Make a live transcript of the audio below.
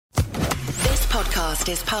podcast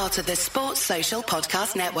is part of the Sports Social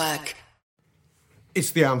Podcast Network.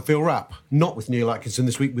 It's the Anfield Wrap, not with Neil Atkinson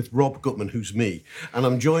this week, with Rob Gutman, who's me. And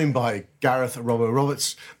I'm joined by Gareth, Robbo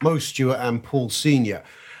Roberts, Mo Stewart and Paul Senior.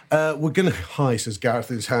 Hi, says Gareth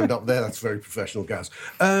with his hand up there. That's very professional, Gaz.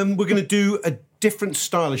 We're going to do a different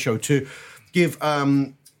style of show to give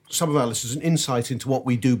some of our listeners an insight into what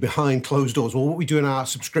we do behind closed doors, or what we do in our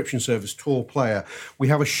subscription service, Tour Player. We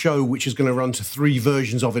have a show which is going to run to 3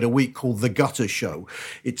 versions of it a week called The Gutter Show.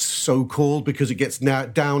 It's so called because it gets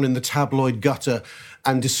down in the tabloid gutter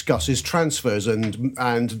and discusses transfers and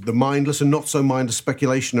the mindless and not so mindless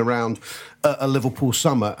speculation around a Liverpool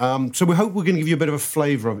summer. So we hope we're going to give you a bit of a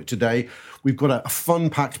flavour of it today. We've got a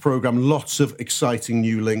fun-packed programme, lots of exciting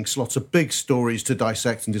new links, lots of big stories to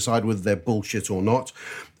dissect and decide whether they're bullshit or not.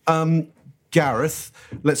 Gareth,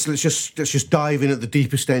 let's just dive in at the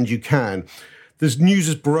deepest end you can. There's news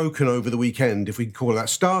has broken over the weekend, if we can call it that,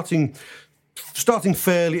 starting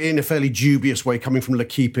fairly in a fairly dubious way, coming from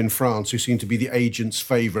L'Équipe in France, who seem to be the agent's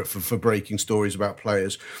favourite for breaking stories about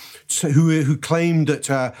players, who claimed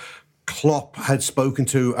that Klopp had spoken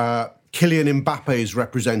to Kylian Mbappe's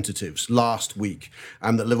representatives last week,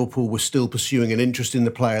 and that Liverpool was still pursuing an interest in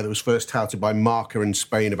the player that was first touted by Marca in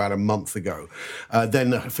Spain about a month ago.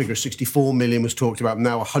 Then a figure of 64 million was talked about.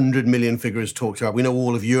 Now 100 million figure is talked about. We know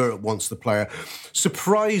all of Europe wants the player.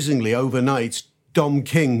 Surprisingly, overnight, Dom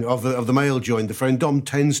King of the Mail joined the fray. Dom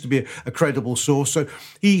tends to be a credible source, so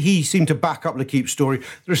he seemed to back up L'Équipe's story.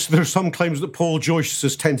 There are some claims that Paul Joyce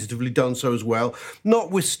has tentatively done so as well.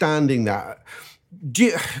 Notwithstanding that,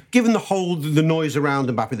 given the noise around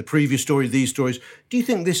Mbappe, the previous story, these stories, do you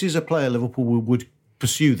think this is a player Liverpool would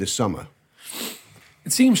pursue this summer?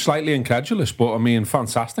 It seems slightly incredulous, but I mean,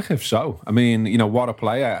 fantastic if so. I mean, you know, what a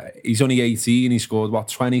player. He's only 18. He scored,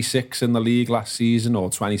 26 in the league last season, or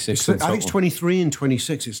 26 in total? I think it's 23 and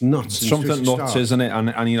 26. It's nuts. It's something nuts, isn't it?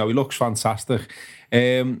 And you know, he looks fantastic.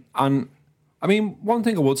 And I mean, one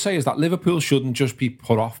thing I would say is that Liverpool shouldn't just be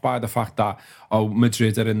put off by the fact that,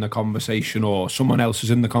 Madrid are in the conversation or someone else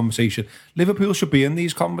is in the conversation. Liverpool should be in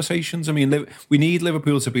these conversations. I mean, we need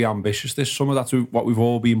Liverpool to be ambitious this summer. That's what we've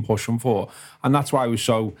all been pushing for. And that's why I was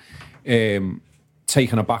so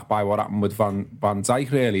taken aback by what happened with Van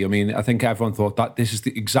Dijk, really. I mean, I think everyone thought that this is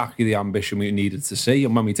exactly the ambition we needed to see.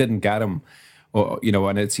 And when we didn't get him, or, you know,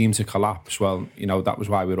 and it seemed to collapse, well, you know, that was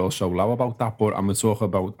why we were all so low about that. But I'm going to talk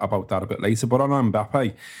about that a bit later. But on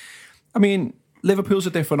Mbappe, I mean, Liverpool's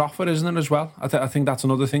a different offer, isn't it, as well? I think that's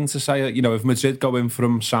another thing to say. You know, if Madrid go in for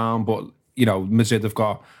him, sound, but, you know, Madrid have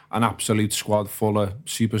got an absolute squad full of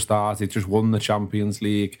superstars. They just won the Champions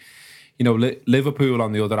League. You know, Liverpool,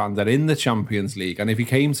 on the other hand, are in the Champions League. And if he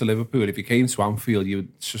came to Liverpool, if he came to Anfield, you would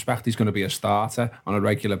suspect he's going to be a starter on a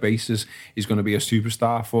regular basis. He's going to be a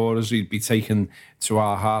superstar for us. He'd be taken to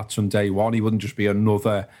our hearts from day one. He wouldn't just be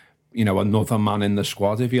another man in the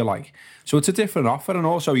squad, if you like. So it's a different offer. And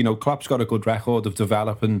also, you know, Klopp's got a good record of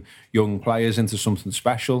developing young players into something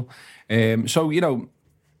special. So, you know,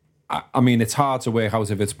 I mean, it's hard to work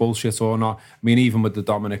out if it's bullshit or not. I mean, even with the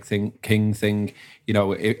Dominic King thing, you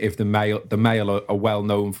know, if the Mail are well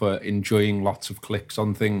known for enjoying lots of clicks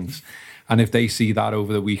on things, and if they see that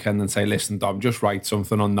over the weekend and say, listen, Dom, just write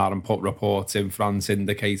something on that and put reports in France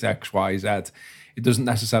indicate X, Y, Z, it doesn't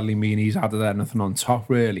necessarily mean he's added anything on top,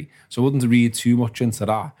 really. So I wouldn't read too much into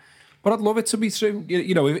that. But I'd love it to be true.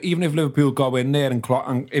 You know, even if Liverpool go in there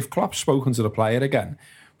and if Klopp's spoken to the player again,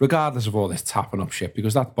 regardless of all this tapping up shit,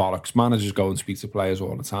 because that's bollocks. Managers go and speak to players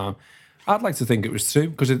all the time. I'd like to think it was true,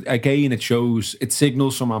 because it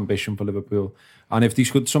signals some ambition for Liverpool. And if they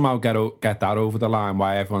could somehow get that over the line,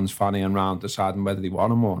 why everyone's fanning around deciding whether they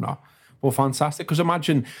want him or not, well, fantastic. Because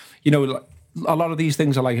imagine, you know, a lot of these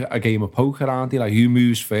things are like a game of poker, aren't they? Like, who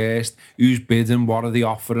moves first, who's bidding, what are they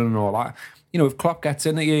offering, and all that. You know, if Klopp gets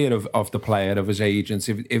in the ear of the player, of his agents,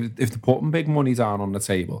 if they're putting big money down on the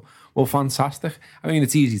table, well, fantastic. I mean,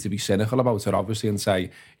 it's easy to be cynical about it, obviously, and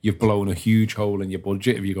say you've blown a huge hole in your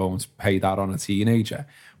budget if you're going to pay that on a teenager.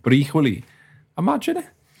 But equally, imagine it.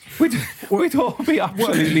 We'd all be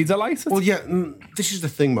absolutely delighted. Well, yeah, this is the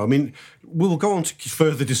thing, Mo. I mean, we'll go on to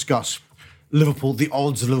further discuss Liverpool, the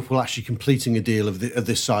odds of Liverpool actually completing a deal of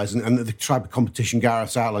this size, and the type of competition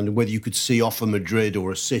Gareth's outlined, and whether you could see off a Madrid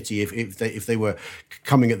or a City if they were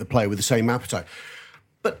coming at the player with the same appetite.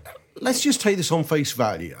 But let's just take this on face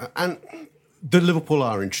value. And the Liverpool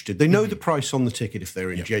are interested. They know the price on the ticket if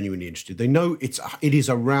they're genuinely interested. They know it is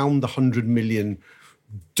around the 100 million.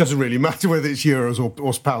 Doesn't really matter whether it's euros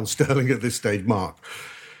or pounds sterling at this stage mark.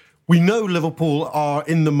 We know Liverpool are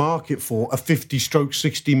in the market for a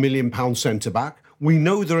 50-60 million pound centre-back. We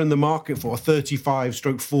know they're in the market for a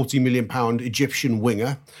 35-40 million pound Egyptian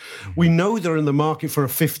winger. We know they're in the market for a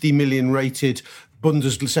 50 million rated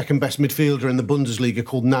second best midfielder in the Bundesliga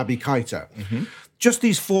called Naby Keita. Just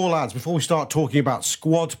these four lads, before we start talking about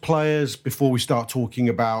squad players, before we start talking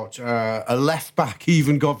about a left back,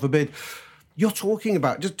 even, God forbid, you're talking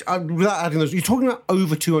about, just without adding those, you're talking about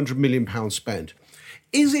over £200 million spent.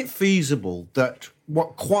 Is it feasible that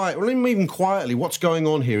even quietly, what's going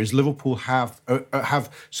on here is Liverpool have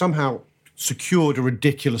somehow secured a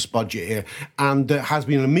ridiculous budget here, and there has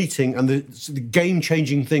been a meeting, and the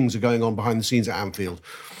game-changing things are going on behind the scenes at Anfield?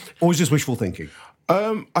 Or is this wishful thinking?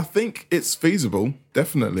 I think it's feasible,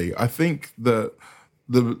 definitely. I think that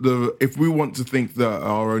if we want to think that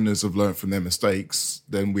our owners have learned from their mistakes,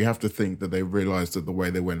 then we have to think that they realised that the way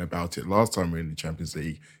they went about it last time we were in the Champions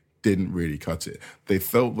League didn't really cut it. They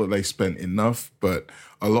felt that they spent enough, but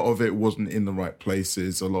a lot of it wasn't in the right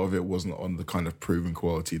places. A lot of it wasn't on the kind of proven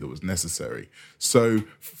quality that was necessary. So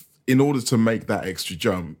in order to make that extra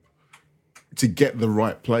jump, to get the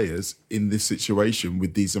right players in this situation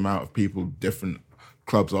with these amount of people, different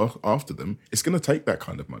clubs after them, it's going to take that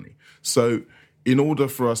kind of money. So in order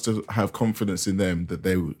for us to have confidence in them that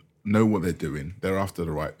they know what they're doing, they're after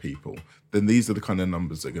the right people, then these are the kind of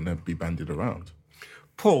numbers that are going to be bandied around.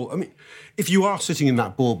 Paul, I mean, if you are sitting in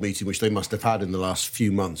that board meeting, which they must have had in the last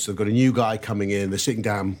few months, they've got a new guy coming in, they're sitting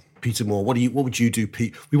down, Peter Moore, what would you do,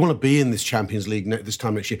 Pete? We want to be in this Champions League this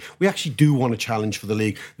time next year. We actually do want to challenge for the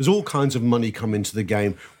league. There's all kinds of money come into the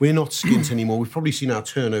game. We're not skint anymore. We've probably seen our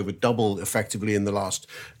turnover double effectively in the last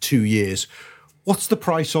 2 years. What's the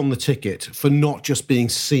price on the ticket for not just being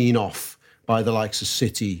seen off by the likes of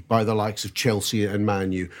City, by the likes of Chelsea and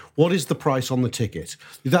Man U? What is the price on the ticket?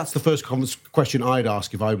 That's the first question I'd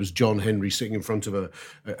ask if I was John Henry sitting in front of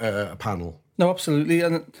a panel. No, absolutely.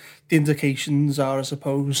 And the indications are, I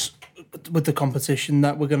suppose, with the competition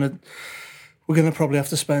that we're gonna probably have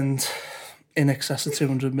to spend in excess of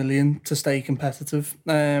 200 million to stay competitive.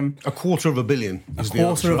 A quarter of a billion. A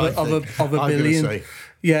quarter of a billion.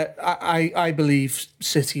 Yeah, I believe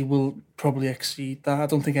City will probably exceed that. I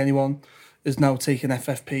don't think anyone is now taking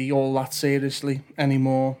FFP all that seriously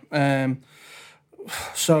anymore.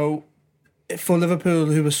 So for Liverpool,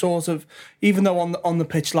 who were sort of, even though on the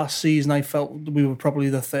pitch last season, I felt we were probably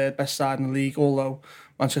the third best side in the league, although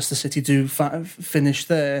Manchester City do finish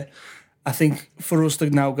there. I think for us to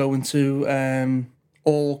now go into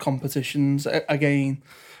all competitions again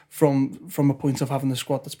from a point of having a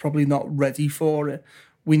squad that's probably not ready for it,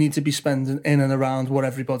 we need to be spending in and around what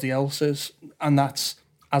everybody else is, and that's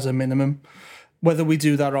as a minimum. Whether we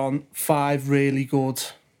do that on 5 really good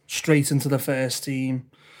straight into the first team,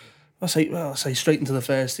 I say straight into the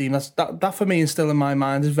first team. That for me is still in my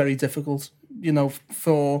mind is very difficult. You know,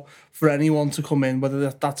 for anyone to come in, whether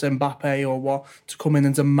that's Mbappe or what, to come in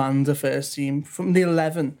and demand a first team from the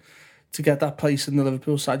 11 to get that place in the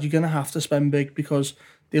Liverpool side, you're going to have to spend big, because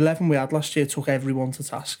the 11 we had last year took everyone to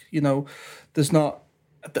task. You know, there's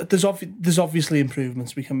obviously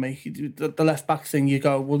improvements we can make. The left back thing, you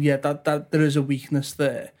go, well, yeah, that there is a weakness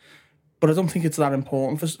there, but I don't think it's that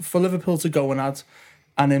important for Liverpool to go and add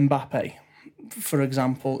an Mbappe, for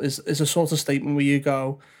example, is a sort of statement where you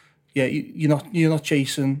go, yeah, you're not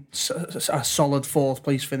chasing a solid 4th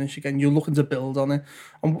place finish again. You're looking to build on it,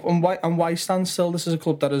 and why stand still? This is a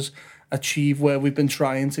club that has achieved where we've been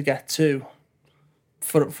trying to get to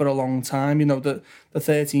for a long time. You know, the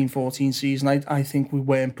 13-14 season, I think we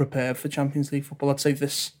weren't prepared for Champions League football. I'd say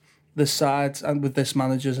this side and with this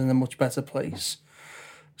manager's in a much better place.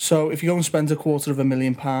 So if you go and spend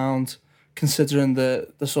 £250,000, considering the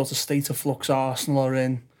sort of state of flux Arsenal are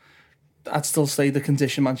in, I'd still say the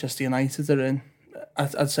condition Manchester United are in,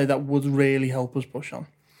 I'd say that would really help us push on.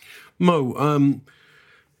 Mo,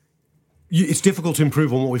 it's difficult to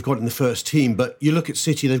improve on what we've got in the first team, but you look at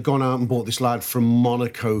City, they've gone out and bought this lad from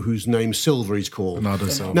Monaco whose name Silva he's called. Bernardo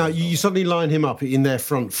Silva. Now, you suddenly line him up in their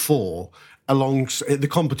front 4. The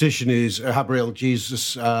competition is Gabriel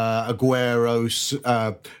Jesus, Aguero,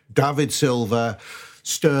 David Silva,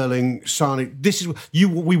 Sterling, Sane. This is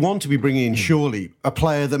we want to be bringing in, surely, a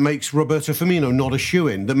player that makes Roberto Firmino not a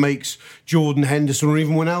shoo-in, that makes Jordan Henderson or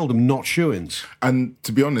even Wijnaldum not shoo-ins. And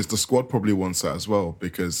to be honest, the squad probably wants that as well,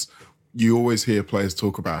 because you always hear players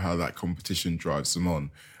talk about how that competition drives them on.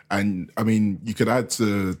 And, I mean, you could add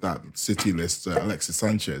to that City list Alexis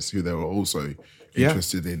Sanchez, who they were also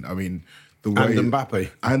interested in. I mean, the way... And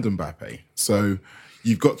Mbappe. So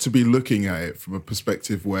you've got to be looking at it from a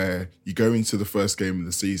perspective where you go into the first game of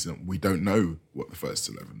the season, we don't know what the first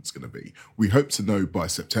 11 is going to be. We hope to know by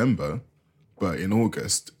September, but in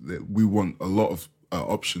August, we want a lot of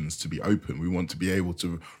options to be open. We want to be able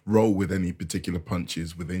to roll with any particular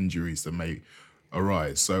punches with injuries that may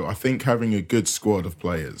arise. So I think having a good squad of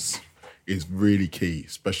players is really key,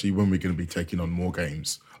 especially when we're going to be taking on more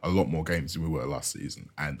games, a lot more games than we were last season,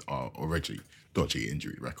 and our already dodgy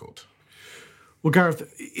injury record. Well,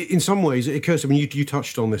 Gareth, in some ways, it occurs to me, you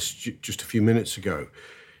touched on this just a few minutes ago.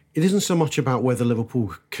 It isn't so much about whether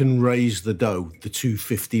Liverpool can raise the dough, the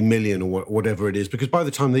 250 million or whatever it is, because by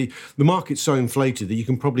the time the market's so inflated that you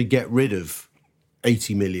can probably get rid of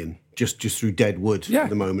 80 million just through dead wood at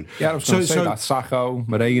the moment. Yeah, I was going to say that. Sakho,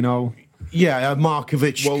 Moreno. Yeah,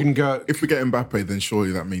 Markovic can go. If we get Mbappe, then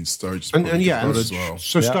surely that means Sturridge is and as well.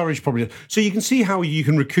 So Sturridge probably. So you can see how you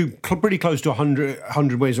can recoup pretty close to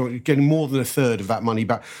 100 ways, or getting more than a third of that money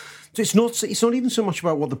back. So it's not even so much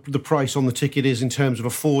about what the price on the ticket is in terms of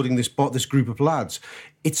affording this group of lads.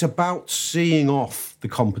 It's about seeing off the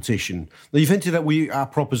competition. Now, you've hinted that our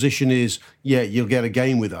proposition is, you'll get a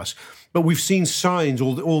game with us. But we've seen signs,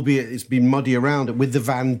 albeit it's been muddy around it, with the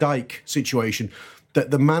Van Dijk situation, that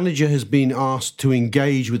the manager has been asked to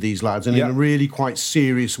engage with these lads and in a really quite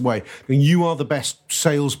serious way. And you are the best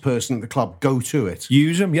salesperson at the club. Go to it.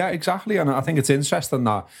 Use them, yeah, exactly. And I think it's interesting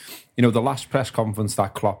that, the last press conference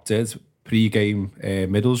that Klopp did, pre-game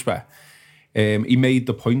Middlesbrough, he made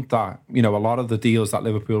the point that, a lot of the deals that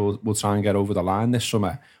Liverpool will try and get over the line this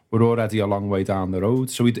summer were already a long way down the road.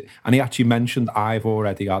 So he actually mentioned, I've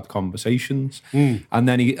already had conversations. And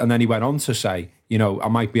then he went on to say, I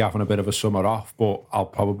might be having a bit of a summer off, but I'll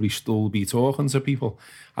probably still be talking to people.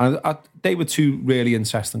 And they were two really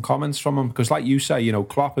interesting comments from him, because like you say,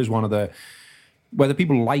 Klopp is one of the, whether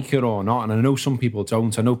people like it or not, and I know some people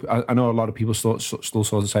don't. I know a lot of people still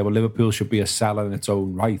sort of say, well, Liverpool should be a seller in its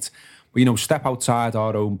own right. But, step outside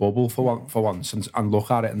our own bubble for once and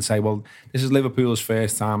look at it and say, well, this is Liverpool's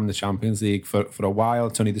first time in the Champions League for a while.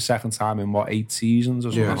 It's only the second time in, 8 seasons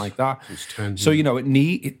or something like that. It's 10, so,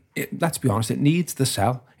 let's be honest, it needs to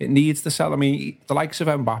sell. It needs to sell. I mean, the likes of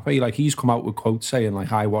Mbappe, he's come out with quotes saying,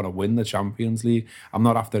 I want to win the Champions League. I'm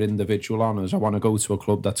not after individual honours. I want to go to a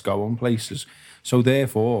club that's going places. So,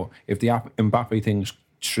 therefore, if the Mbappe thing's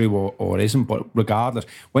true or isn't, but regardless,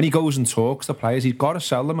 when he goes and talks to players, he's got to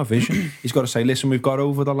sell them a vision. He's got to say, listen, we've got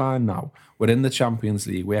over the line now. We're in the Champions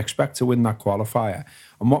League. We expect to win that qualifier.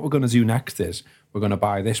 And what we're going to do next is we're going to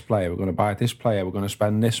buy this player. We're going to buy this player. We're going to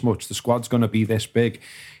spend this much. The squad's going to be this big.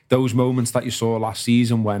 Those moments that you saw last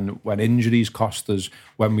season when injuries cost us,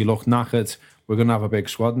 when we looked knackered, we're going to have a big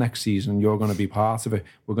squad next season. You're going to be part of it.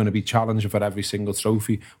 We're going to be challenging for every single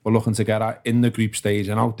trophy. We're looking to get in the group stage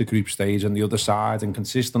and out the group stage and the other side and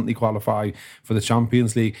consistently qualify for the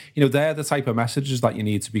Champions League. They're the type of messages that you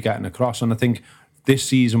need to be getting across. And I think this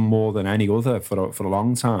season, more than any other for a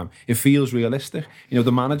long time, it feels realistic. The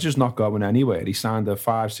manager's not going anywhere. He signed a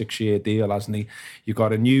 5-6 year deal, hasn't he? You've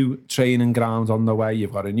got a new training ground on the way.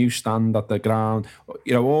 You've got a new stand at the ground.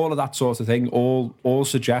 All of that sort of thing all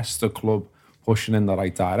suggests the club pushing in the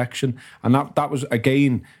right direction. And that was,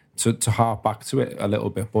 again, to harp back to it a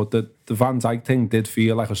little bit, but the Van Dijk thing did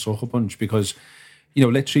feel like a sucker punch, because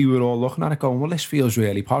literally we were all looking at it going, well, this feels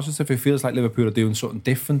really positive. It feels like Liverpool are doing something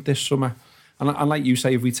different this summer. And like you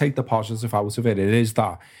say, if we take the positive out of it, it is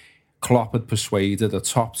that Klopp had persuaded a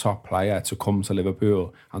top player to come to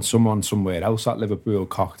Liverpool, and someone somewhere else at Liverpool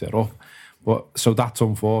cocked it up. But so that's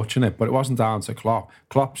unfortunate, but it wasn't down to Klopp.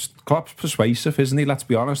 Klopp's persuasive, isn't he? Let's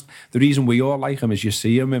be honest. The reason we all like him is you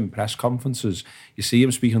see him in press conferences, you see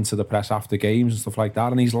him speaking to the press after games and stuff like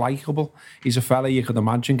that, and he's likeable. He's a fella you could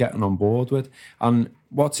imagine getting on board with. And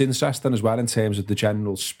what's interesting as well in terms of the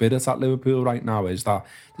general spirit at Liverpool right now is that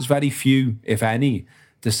there's very few, if any,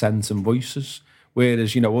 dissenting voices.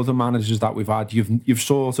 Whereas, other managers that we've had, you've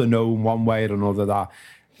sort of known one way or another that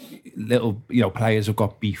little, players have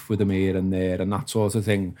got beef with him here and there and that sort of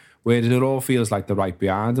thing. Whereas it all feels like they're right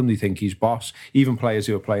behind him. They think he's boss. Even players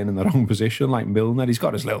who are playing in the wrong position, like Milner, he's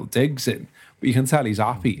got his little digs in, but you can tell he's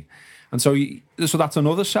happy. And so that's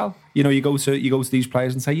another sell. You go to these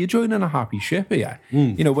players and say, you're joining a happy ship here.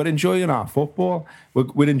 We're enjoying our football.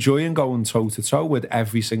 We're enjoying going toe-to-toe with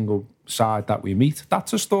every single side that we meet.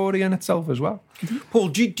 That's a story in itself as well. Paul,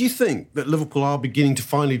 do you think that Liverpool are beginning to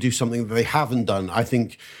finally do something that they haven't done, I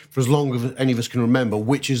think, for as long as any of us can remember,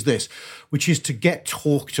 which is to get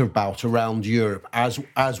talked about around Europe as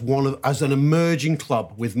an emerging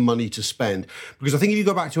club with money to spend? Because I think if you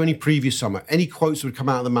go back to any previous summer, any quotes that would come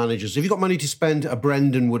out of the managers, if you've got money to spend, a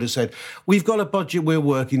Brendan would have said, we've got a budget we're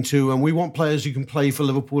working to and we want players who can play for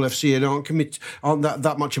Liverpool FC and aren't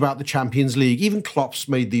that much about the Champions League. Even Klopp's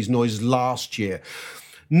made these noises last year.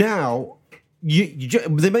 Now,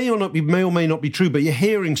 they may or may not be true, but you're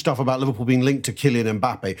hearing stuff about Liverpool being linked to Kylian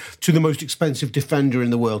Mbappe, to the most expensive defender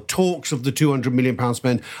in the world. Talks of the £200 million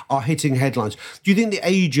spend are hitting headlines. Do you think the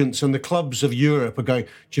agents and the clubs of Europe are going,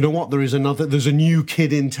 do you know what, there's a new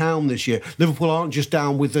kid in town this year? Liverpool aren't just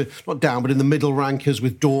down with not down, but in the middle rankers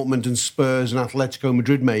with Dortmund and Spurs and Atletico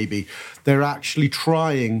Madrid maybe. They're actually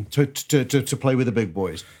trying to play with the big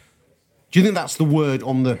boys. Do you think that's the word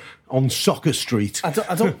on Soccer Street? I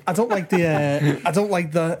don't like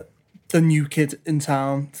the new kid in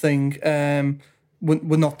town thing.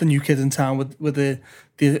 We're not the new kid in town with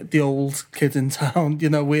the old kid in town. You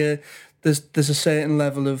know, there's a certain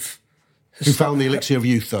level of who found the elixir of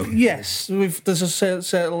youth, though. Yes, there's a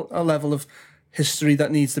certain level of history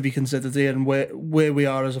that needs to be considered here, and where we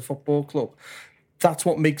are as a football club. That's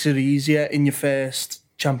what makes it easier in your first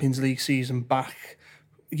Champions League season back.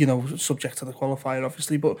 You know, subject to the qualifier,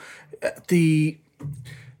 obviously, but the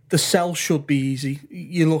sell should be easy.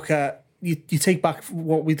 You look at you take back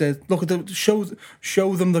what we did. Look at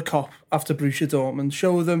show them the cop after Borussia Dortmund.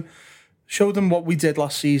 Show them what we did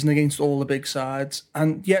last season against all the big sides.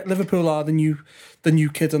 And yet Liverpool are the new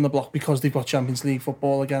kid on the block because they've got Champions League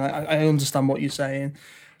football again. I understand what you're saying,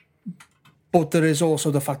 but there is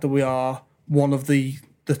also the fact that we are one of the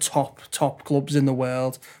top clubs in the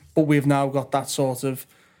world. But we've now got that sort of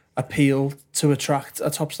appeal to attract a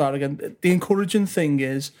top star again. The encouraging thing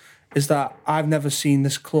is that I've never seen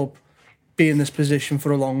this club be in this position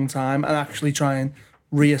for a long time and actually try and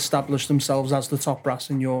re-establish themselves as the top brass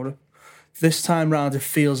in Europe. This time round, it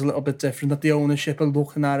feels a little bit different, that the ownership are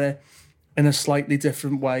looking at it in a slightly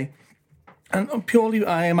different way. And purely,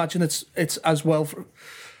 I imagine it's as well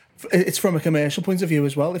it's from a commercial point of view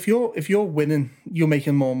as well. If you're winning, you're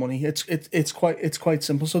making more money. It's quite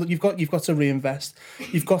simple. So that you've got to reinvest.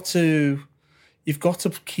 You've got to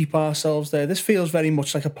keep ourselves there. This feels very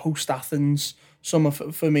much like a post-Athens summer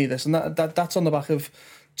for me. This and that's on the back of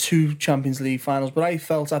 2 Champions League finals. But I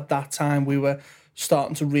felt at that time we were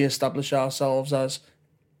starting to re-establish ourselves as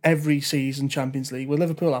every season Champions League. With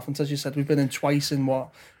Liverpool haven't, as you said, we've been in twice in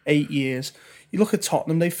 8 years. You look at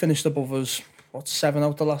Tottenham; they've finished above us. 7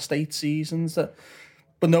 out of the last 8 seasons.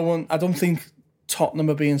 But no one, I don't think Tottenham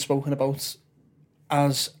are being spoken about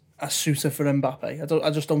as a suitor for Mbappe. I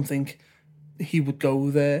just don't think he would go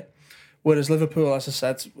there. Whereas Liverpool, as I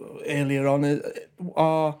said earlier on,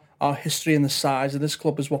 our history and the size of this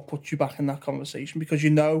club is what puts you back in that conversation, because you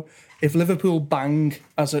know if Liverpool bang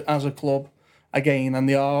as a club again and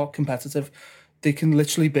they are competitive, they can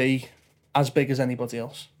literally be as big as anybody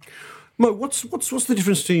else. Mo, what's the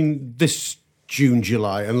difference between this June,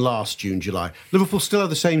 July and last June, July? Liverpool still have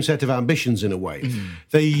the same set of ambitions in a way.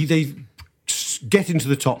 They get into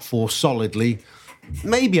the top 4 solidly,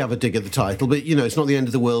 maybe have a dig at the title, but you know it's not the end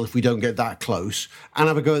of the world if we don't get that close, and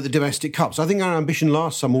have a go at the domestic cups. I think our ambition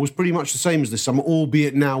last summer was pretty much the same as this summer,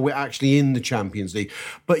 albeit now we're actually in the Champions League.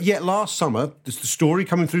 But yet last summer, there's the story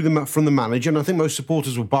coming through from the manager, and I think most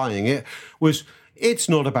supporters were buying it, was it's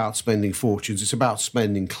not about spending fortunes, it's about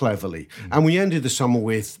spending cleverly. And we ended the summer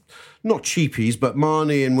with, not cheapies, but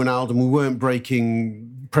Mane and Wijnaldum, we weren't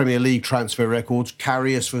breaking Premier League transfer records,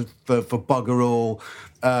 Karius for bugger all,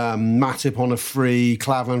 Matip on a free,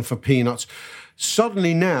 Klavan for peanuts.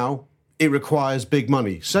 Suddenly now, it requires big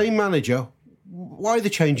money. Same manager, why the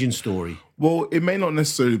change in story? Well, it may not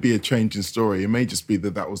necessarily be a change in story. It may just be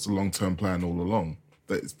that was the long-term plan all along.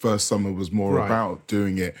 That first summer was more about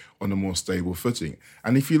doing it on a more stable footing.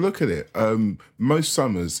 And if you look at it, most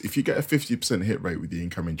summers, if you get a 50% hit rate with the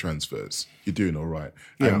incoming transfers, you're doing all right.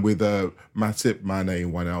 Yeah. And with Matip, Mane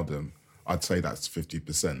and Wijnaldum, I'd say that's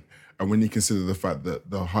 50%. And when you consider the fact that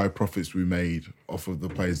the high profits we made off of the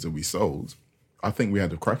players that we sold, I think we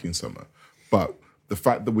had a cracking summer. But the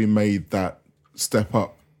fact that we made that step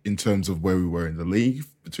up in terms of where we were in the league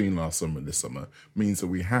between last summer and this summer means that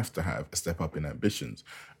we have to have a step up in ambitions.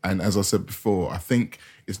 And as I said before, I think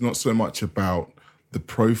it's not so much about the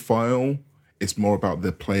profile, it's more about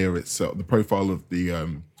the player itself, the profile of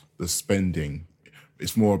the spending.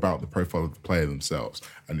 It's more about the profile of the player themselves.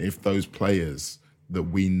 And if those players that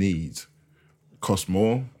we need cost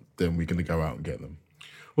more, then we're going to go out and get them.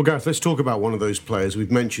 Well, Gareth, let's talk about one of those players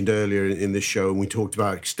we've mentioned earlier in this show and we talked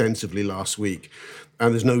about extensively last week.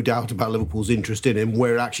 And there's no doubt about Liverpool's interest in him.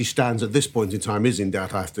 Where it actually stands at this point in time is in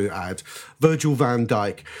doubt, I have to add. Virgil van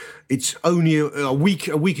Dijk. It's only a week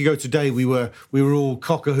ago today we were all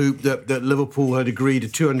cock-a-hoop that Liverpool had agreed a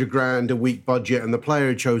 $200,000 a week budget and the player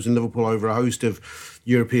had chosen Liverpool over a host of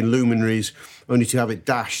European luminaries, only to have it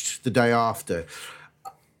dashed the day after.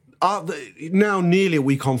 Now nearly a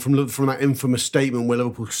week on from that infamous statement where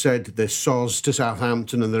Liverpool said they're soz to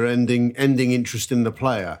Southampton and they're ending interest in the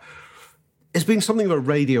player. there's been something of a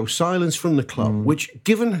radio silence from the club, which,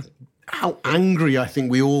 given how angry I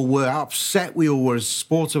think we all were, how upset we all were as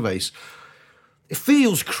supporters of Ace, it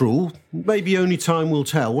feels cruel. Maybe only time will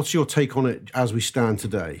tell. What's your take on it as we stand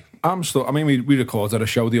today? We recorded a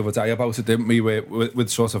show the other day about it, didn't we? With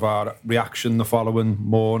sort of our reaction the following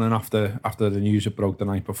morning after the news had broke the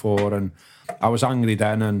night before, and I was angry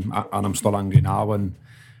then, and I'm still angry now. And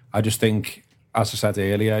I just think, as I said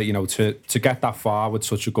earlier, you know, to get that far with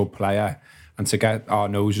such a good player, and to get our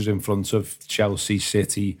noses in front of Chelsea,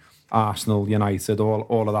 City, Arsenal, United,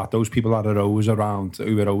 all of that, those people that are always around,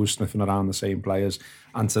 who are always sniffing around the same players,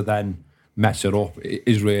 and to then mess it up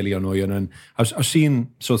is really annoying. And I've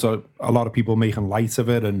seen sort of a lot of people making light of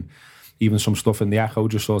it, and even some stuff in the Echo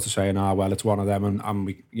just sort of saying, well, it's one of them, and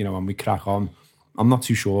we crack on. I'm not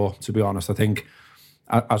too sure, to be honest. I think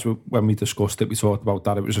when we discussed it, we talked about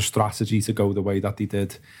that it was a strategy to go the way that they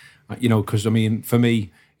did. You know, because, I mean, for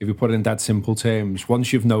me, if you put it in dead simple terms,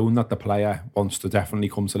 once you've known that the player wants to definitely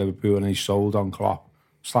come to Liverpool and he's sold on Klopp,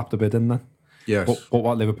 slap the bid in then. Yes. But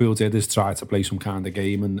what Liverpool did is try to play some kind of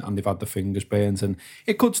game, and they've had the fingers burnt. And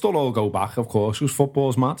it could still all go back, of course, because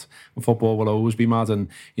football's mad, and football will always be mad. And,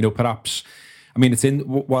 you know, perhaps, I mean, it's in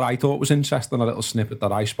what I thought was interesting, a little snippet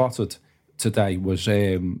that I spotted today was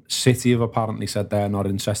City have apparently said they're not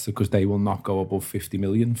interested because they will not go above 50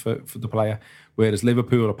 million for the player, whereas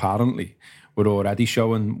Liverpool apparently were already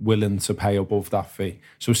showing willing to pay above that fee.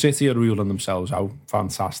 So City are ruling themselves out.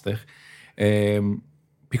 Fantastic.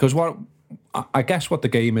 Because I guess what the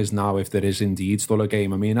game is now, if there is indeed still a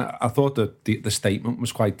game, I mean, I thought that the statement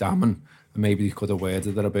was quite damning, and maybe they could have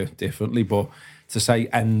worded it a bit differently, but to say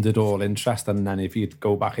ended all interest, and then if you'd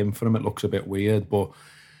go back in for him, it looks a bit weird. But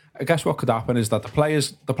I guess what could happen is that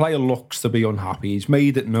the player looks to be unhappy. He's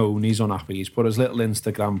made it known he's unhappy. He's put his little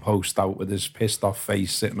Instagram post out with his pissed off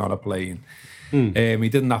face sitting on a plane. He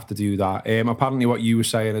didn't have to do that. Apparently what you were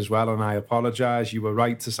saying as well, and I apologise, you were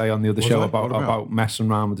right to say on the other show about messing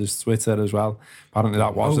around with his Twitter as well. Apparently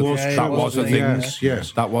that was a thing.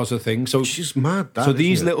 Yes. That was a thing. So it's just mad. So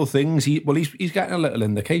these little things, he's getting a little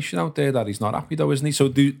indication out there that he's not happy though, isn't he? So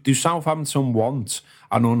do Southampton want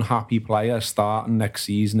an unhappy player starting next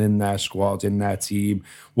season in their squad, in their team,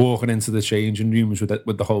 walking into the changing rooms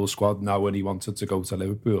with the whole squad now when he wanted to go to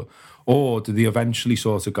Liverpool? Or do they eventually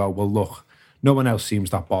sort of go, well, look, no one else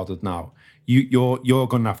seems that bothered now. You're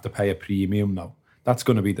going to have to pay a premium now. That's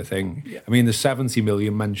going to be the thing. Yeah. I mean, there's 70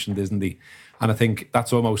 million mentioned, isn't he? And I think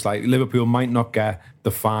that's almost like Liverpool might not get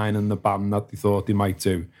the fine and the ban that they thought they might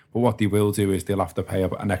do. But what they will do is they'll have to pay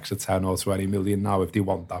an extra 10 or 20 million now if they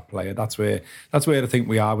want that player. That's where I think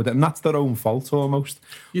we are with it. And that's their own fault almost.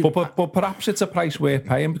 Yeah. But perhaps it's a price worth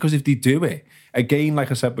paying, because if they do it, again,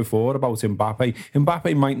 like I said before about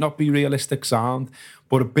Mbappe might not be realistic sound,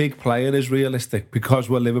 but a big player is realistic because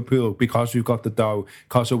we're Liverpool, because we've got the dough,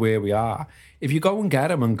 because of where we are. If you go and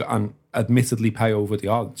get him and admittedly pay over the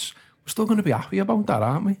odds, we're still going to be happy about that,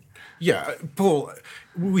 aren't we? Yeah, Paul,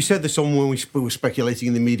 we said this on when we were speculating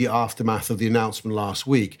in the immediate aftermath of the announcement last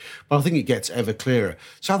week, but I think it gets ever clearer.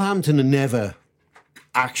 Southampton are never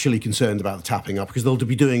actually concerned about the tapping up because they'll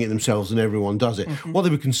be doing it themselves and everyone does it. Mm-hmm. What they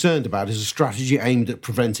were concerned about is a strategy aimed at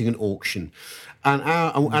preventing an auction. And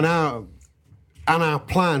our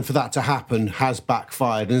plan for that to happen has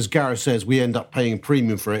backfired. And as Gareth says, we end up paying a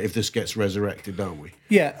premium for it if this gets resurrected, don't we?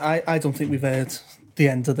 Yeah, I don't think we've heard the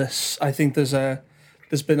end of this. I think there's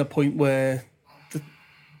been a point where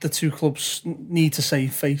the two clubs need to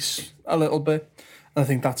save face a little bit. And I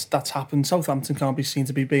think that's happened. Southampton can't be seen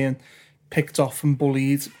to be being picked off and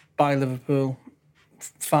bullied by Liverpool.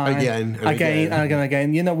 Fine.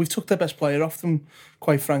 Again. You know, we've took their best player off them,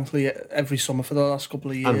 quite frankly, every summer for the last couple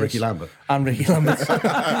of years. And Ricky Lambert. Hi,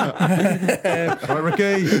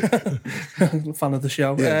 Ricky. Fan of the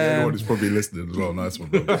show. Yeah, everyone is probably listening as well. Nice one,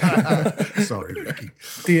 bro. Sorry, Ricky.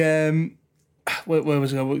 Where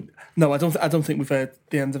was I? No, I don't think we've heard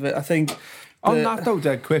the end of it. I think. On that though,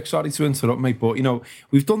 dead quick, sorry to interrupt, mate, but you know,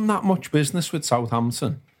 we've done that much business with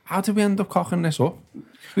Southampton. How do we end up cocking this up?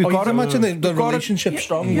 We've got to imagine the relationship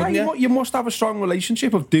strong, wouldn't you? You must have a strong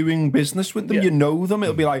relationship of doing business with them. Yeah. You know them.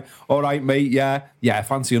 It'll be like, all right, mate, yeah,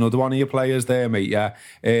 fancy another one of your players there, mate, yeah.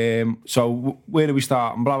 So where do we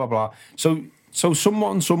start? And blah, blah, blah. So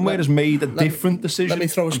someone somewhere has made a different decision. Let me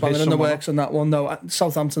throw a spanner in the works on that one, though.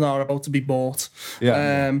 Southampton are about to be bought.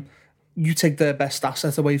 Yeah. You take their best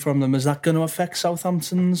asset away from them. Is that going to affect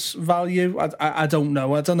Southampton's value? I don't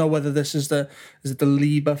know. I don't know whether this is the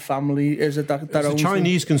Lieber family. Is it that it's a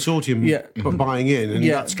Chinese consortium buying in, and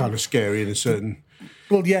that's kind of scary in a certain.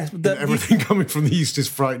 Well, yeah, everything coming from the east is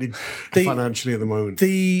frightening financially at the moment.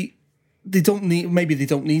 they don't need. Maybe they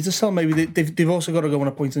don't need to sell. Maybe they've also got to go and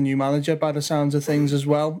appoint a new manager by the sounds of things as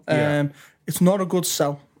well. It's not a good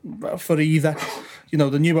sell for either. You know,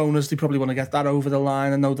 the new owners, they probably want to get that over the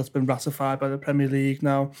line. I know that's been ratified by the Premier League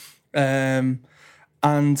now. And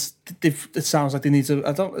it sounds like they need to.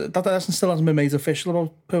 That still hasn't been made official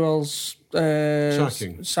about Puel's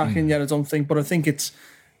sacking yet. I don't think, but I think it's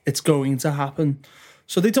going to happen.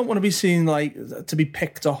 So they don't want to be seen like to be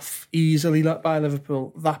picked off easily by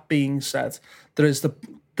Liverpool. That being said, there is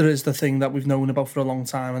the thing that we've known about for a long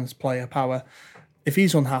time, and it's player power. If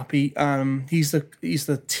he's unhappy, he's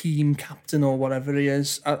the team captain or whatever he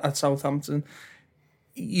is at Southampton.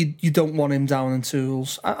 You don't want him down in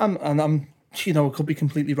tools. I'm you know, it could be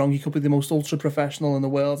completely wrong. He could be the most ultra professional in the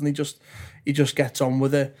world, and he just gets on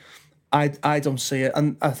with it. I don't see it,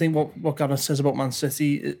 and I think what Gareth says about Man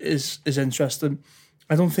City is interesting.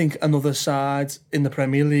 I don't think another side in the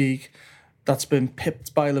Premier League that's been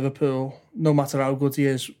pipped by Liverpool, no matter how good he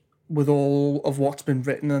is, with all of what's been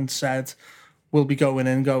written and said, will be going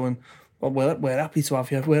in going, well, we're happy to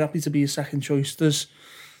have you. We're happy to be your second choice.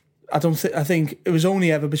 I think it was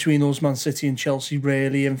only ever between us, Man City and Chelsea,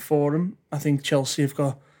 really in for him. I think Chelsea have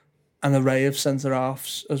got an array of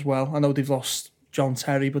centre-halves as well. I know they've lost John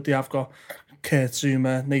Terry, but they have got Kurt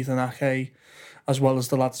Zouma, Nathan Ake, as well as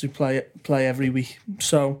the lads who play every week.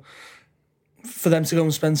 So for them to go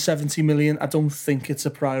and spend 70 million, I don't think it's a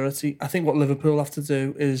priority. I think what Liverpool have to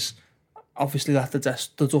do is obviously let the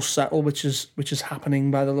dust settle, which is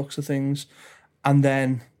happening by the looks of things, and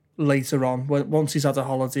then later on, once he's had a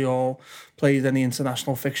holiday or played any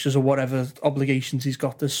international fixtures or whatever obligations he's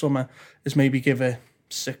got this summer, is maybe give it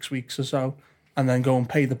 6 weeks or so, and then go and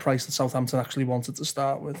pay the price that Southampton actually wanted to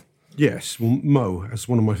start with. Yes, well, Mo, as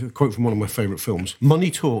quote from one of my favourite films, money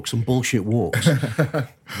talks and bullshit walks.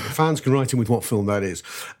 Fans can write in with what film that is.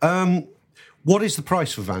 What is the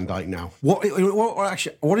price for Van Dijk now? What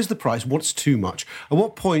is the price? What's too much? At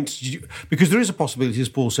what point because there is a possibility, as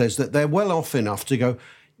Paul says, that they're well off enough to go,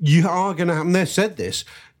 you are going to have, and they've said this,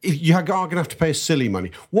 you are going to have to pay silly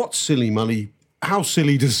money. What silly money? How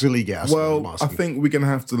silly does silly get? Well, I think we're going to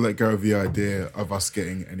have to let go of the idea of us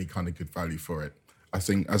getting any kind of good value for it. I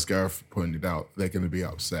think, as Gareth pointed out, they're going to be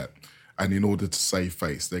upset. And in order to save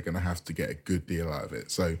face, they're going to have to get a good deal out of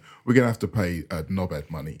it. So we're going to have to pay knobhead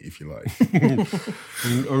money, if you like.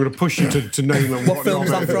 I'm going to push you to name what film's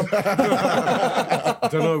that from? I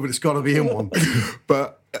don't know, but it's got to be in one.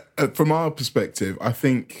 But from our perspective, I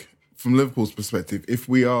think, from Liverpool's perspective, if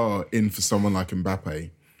we are in for someone like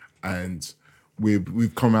Mbappe, and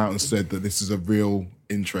we've come out and said that this is a real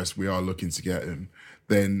interest, we are looking to get him,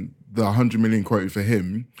 then the 100 million quoted for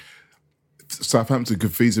him, Southampton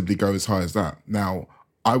could feasibly go as high as that. Now,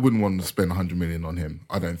 I wouldn't want to spend 100 million on him.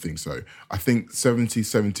 I don't think so. I think 70,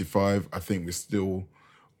 75, I think we're still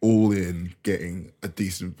all in getting a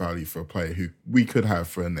decent value for a player who we could have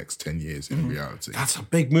for the next 10 years in reality. That's a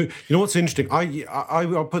big move. You know what's interesting?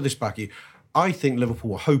 I'll put this back here. I think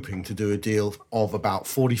Liverpool were hoping to do a deal of about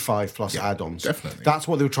 45 plus add-ons. Definitely. That's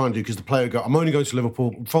what they were trying to do, because the player I'm only going to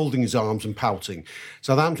Liverpool, folding his arms and pouting.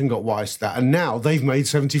 Southampton got wise to that, and now they've made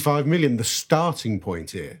 75 million, the starting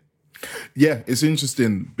point here. Yeah, it's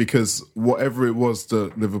interesting because whatever it was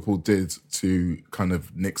that Liverpool did to kind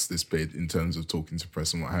of nix this bid in terms of talking to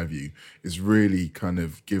press and what have you, is really kind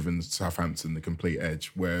of given Southampton the complete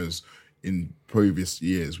edge, whereas in previous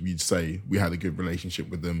years, we'd say we had a good relationship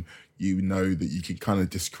with them. You know that you could kind of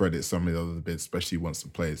discredit some of the other bits, especially once the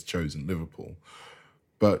player's chosen Liverpool.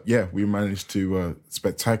 But yeah, we managed to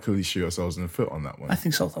spectacularly shoot ourselves in the foot on that one. I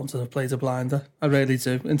think Southampton have played a blinder. I really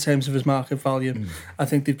do. In terms of his market value, I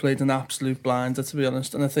think they've played an absolute blinder, to be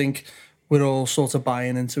honest. And I think we're all sort of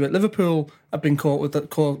buying into it. Liverpool have been caught with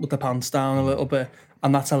the pants down a little bit,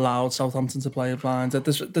 and that's allowed Southampton to play a blinder.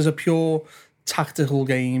 There's a pure tactical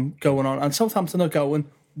game going on, and Southampton are going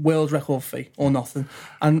world record fee or nothing,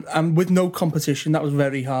 and with no competition, that was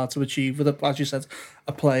very hard to achieve with, as you said,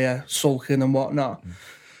 a player sulking and whatnot.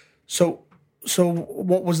 So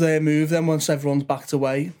what was their move then once everyone's backed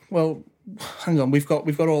away? Well, hang on, we've got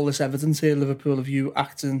all this evidence here, Liverpool, of you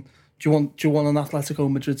acting. Do you want an Atletico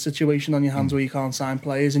Madrid situation on your hands where you can't sign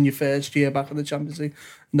players in your first year back in the Champions League?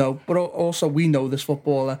 No, but also we know this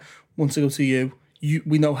footballer wants to go to you.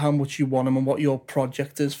 We know how much you want him and what your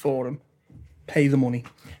project is for him. Pay the money.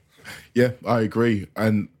 Yeah, I agree.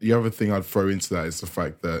 And the other thing I'd throw into that is the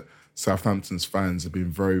fact that Southampton's fans have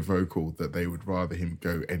been very vocal that they would rather him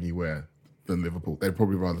go anywhere than Liverpool. They'd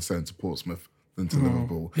probably rather send to Portsmouth than to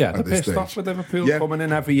Liverpool. Yeah, at they're this pissed stage. off with Liverpool coming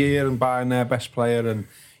in every year and buying their best player, and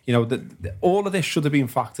You know, all of this should have been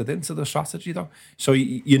factored into the strategy, though. So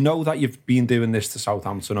you know that you've been doing this to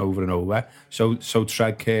Southampton over and over. So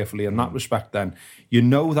tread carefully in that respect. Then you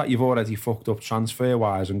know that you've already fucked up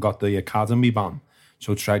transfer-wise and got the academy ban.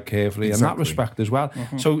 So tread carefully in that respect as well.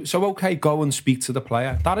 So okay, go and speak to the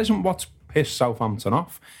player. That isn't what's pissed Southampton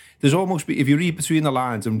off. There's almost, if you read between the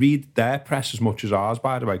lines and read their press as much as ours,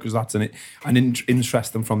 by the way, because that's an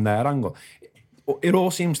interesting from their angle. It all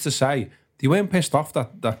seems to say they weren't pissed off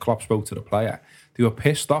that Klopp spoke to the player. They were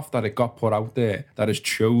pissed off that it got put out there that his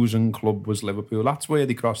chosen club was Liverpool. That's where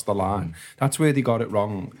they crossed the line. That's where they got it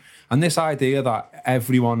wrong. And this idea that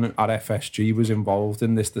everyone at FSG was involved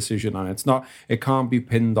in this decision, and it can't be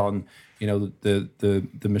pinned on, you know,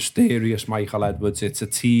 the mysterious Michael Edwards. It's a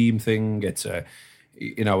team thing. It's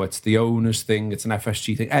the owners thing. It's an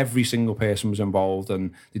FSG thing. Every single person was involved,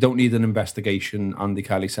 and they don't need an investigation, Andy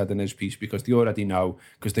Kelly said in his piece, because they already know,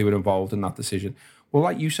 because they were involved in that decision. Well,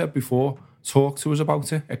 like you said before, talk to us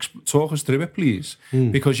about it. Talk us through it, please.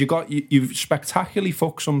 Because you've spectacularly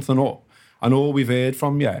fucked something up, and all we've heard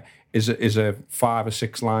from you is a 5 or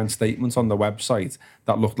 6 line statement on the website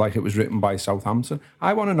that looked like it was written by Southampton.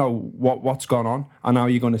 I want to know what's gone on and how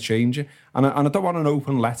you're going to change it. And I don't want an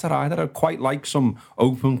open letter either. I'd quite like some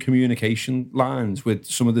open communication lines with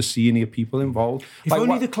some of the senior people involved. If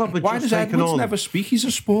only the club had why just does taken Edwards on... never speak? He's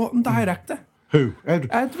a sporting director. Who?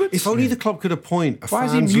 Edwards. If only the club could appoint a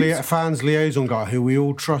fans liaison guy who we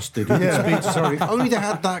all trusted. If only they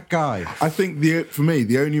had that guy. I think for me,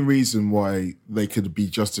 the only reason why they could be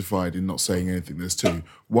justified in not saying anything, there's two.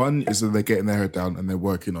 One is that they're getting their head down and they're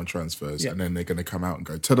working on transfers, and then they're going to come out and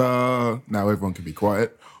go, ta-da, now everyone can be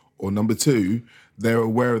quiet. Or number two, they're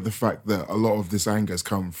aware of the fact that a lot of this anger has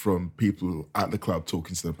come from people at the club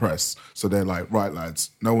talking to the press. So they're like, right,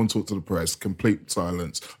 lads, no one talk to the press, complete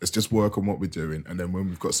silence. Let's just work on what we're doing. And then when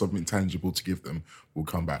we've got something tangible to give them, we'll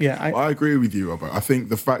come back. Yeah, I agree with you, Robert. I think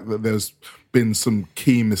the fact that there's been some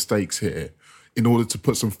key mistakes here in order to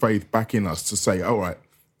put some faith back in us to say, all right,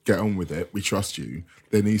 get on with it, we trust you,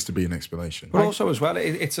 there needs to be an explanation. But also as well,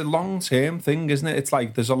 it's a long-term thing, isn't it? It's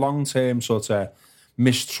like there's a long-term sort of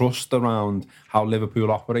mistrust around how Liverpool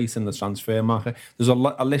operate in the transfer market. There's a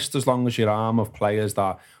list as long as your arm of players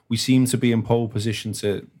that we seem to be in pole position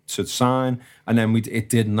to sign, and then it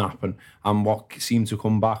didn't happen. And what seemed to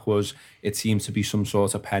come back was it seemed to be some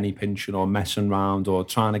sort of penny pinching or messing around or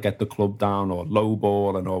trying to get the club down or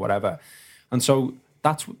lowballing or whatever. And so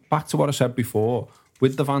that's back to what I said before.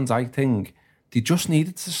 With the Van Dijk thing, they just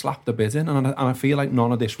needed to slap the bid in, and I feel like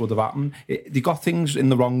none of this would have happened. They got things in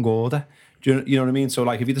the wrong order. Do you know what I mean? So,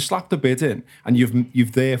 like, if you'd have slapped the bid in, and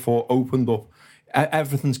you've therefore opened up,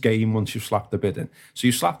 everything's game once you've slapped the bid in. So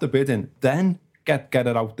you slap the bid in, then get it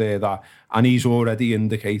out there and he's already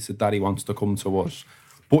indicated that he wants to come to us.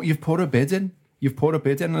 But you've put a bid in.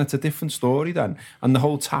 And it's a different story then. And the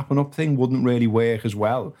whole tapping up thing wouldn't really work as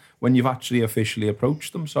well when you've actually officially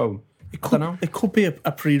approached them. So I don't know. It could be a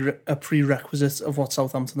prerequisite of what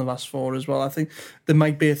Southampton have asked for as well. I think there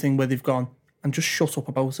might be a thing where they've gone and just shut up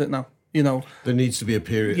about it now. You know, there needs to be a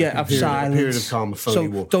period of silence. A period of calm, phony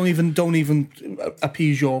war. Don't even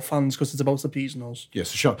appease your fans because it's about appeasing us. Yes,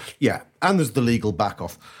 sure. Yeah, and there's the legal back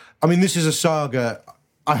off. I mean, this is a saga.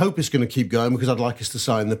 I hope it's going to keep going because I'd like us to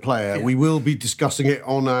sign the player. Yeah. We will be discussing it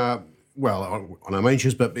on our main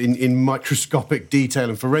shows, but in microscopic detail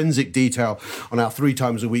and forensic detail on our 3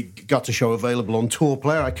 times a week Gutter show available on Tour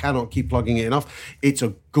Player. I cannot keep plugging it enough. It's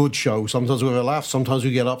a good show. Sometimes we have a laugh, sometimes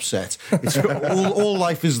we get upset. It's all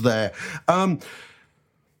life is there.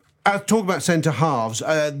 Talk about centre halves.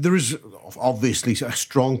 There is obviously a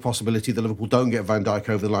strong possibility that Liverpool don't get Van Dijk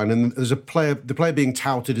over the line, and there's the player being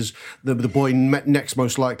touted as the boy next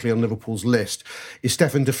most likely on Liverpool's list is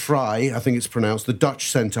Stefan de Vrij, I think it's pronounced, the Dutch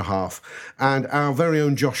centre half. And our very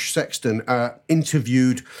own Josh Sexton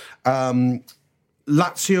interviewed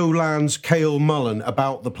Lazio Land's Cahill Mullen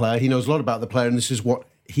about the player. He knows a lot about the player, and this is what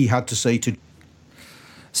he had to say to.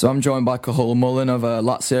 So I'm joined by Cahill Mullen of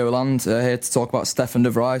Lazio Land here to talk about Stefan de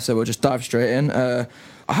Vrij, so we'll just dive straight in.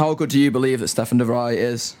 How good do you believe that Stefan de Vrij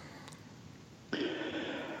is?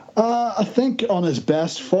 I think on his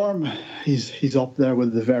best form, he's up there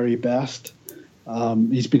with the very best.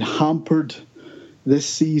 He's been hampered this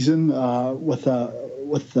season with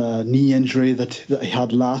a knee injury that he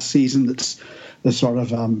had last season. That's sort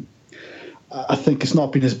of... I think it's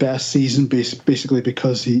not been his best season, basically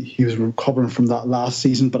because he was recovering from that last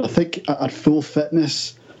season. But I think at full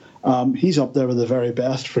fitness, he's up there with the very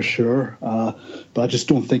best for sure. But I just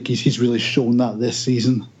don't think he's really shown that this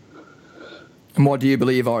season. And what do you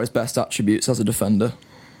believe are his best attributes as a defender?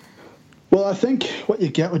 Well, I think what you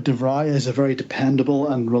get with De Vrij is a very dependable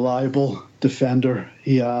and reliable defender.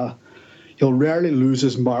 He'll rarely lose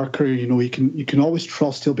his marker. You can always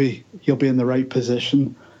trust he'll be in the right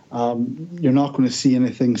position. You're not going to see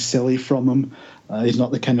anything silly from him. He's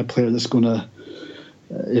not the kind of player that's going to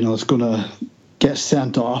get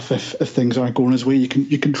sent off if things aren't going his way.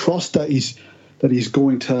 You can trust that he's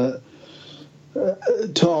going to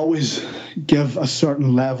always give a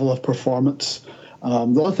certain level of performance.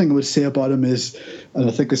 The other thing I would say about him is, and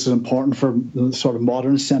I think this is important for the sort of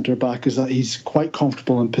modern centre back, is that he's quite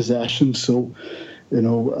comfortable in possession. So,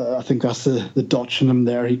 I think that's the Dutch in him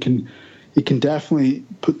there. He can definitely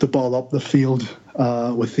put the ball up the field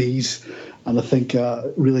with ease, and I think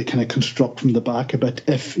really kind of construct from the back a bit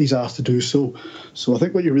if he's asked to do so. So I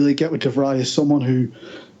think what you really get with De Vrij is someone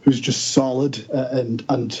who's just solid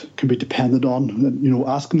and can be depended on. And,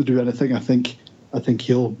 ask him to do anything. I think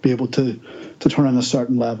he'll be able to turn in a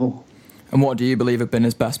certain level. And what do you believe have been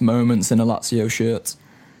his best moments in a Lazio shirt?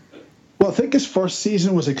 Well, I think his first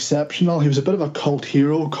season was exceptional. He was a bit of a cult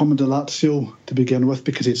hero coming to Lazio to begin with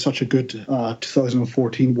because he had such a good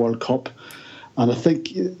 2014 World Cup. And I think,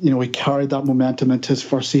 he carried that momentum into his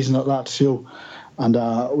first season at Lazio. And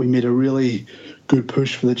we made a really good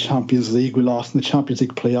push for the Champions League. We lost in the Champions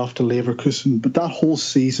League playoff to Leverkusen. But that whole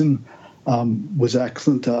season was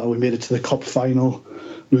excellent. We made it to the cup final,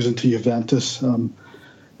 losing to Juventus. And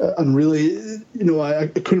really, I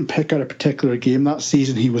couldn't pick out a particular game that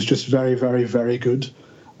season. He was just very, very, very good.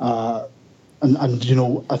 I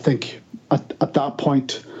think at that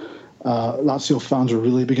point, Lazio fans were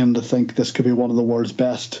really beginning to think this could be one of the world's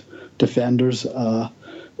best defenders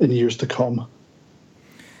in years to come.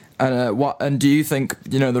 And do you think,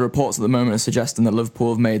 the reports at the moment are suggesting that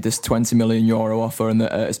Liverpool have made this €20 million offer and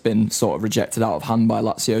that it's been sort of rejected out of hand by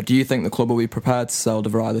Lazio? Do you think the club will be prepared to sell De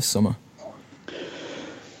Vrij this summer?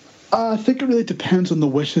 I think it really depends on the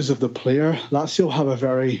wishes of the player. Lazio have a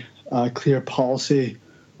very clear policy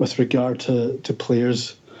with regard to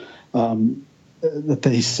players that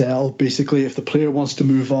they sell. Basically, if the player wants to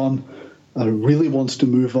move on, really wants to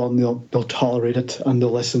move on, they'll tolerate it and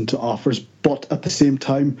they'll listen to offers. But at the same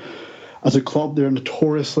time, as a club, they're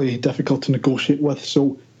notoriously difficult to negotiate with,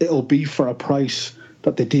 so it'll be for a price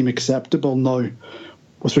that they deem acceptable. Now,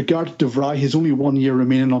 with regard to De Vrij, he's only 1 year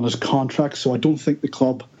remaining on his contract, so I don't think the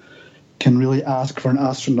club can really ask for an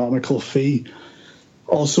astronomical fee.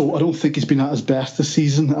 Also, I don't think he's been at his best this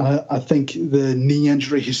season. I think the knee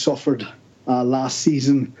injury he suffered last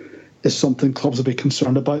season is something clubs will be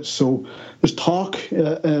concerned about. So there's talk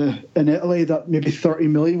in Italy that maybe 30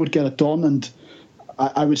 million would get it done, and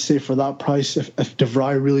I would say for that price, if De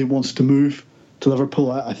Vrij really wants to move to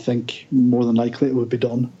Liverpool, I think more than likely it would be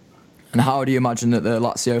done. And how do you imagine that the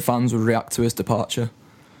Lazio fans would react to his departure?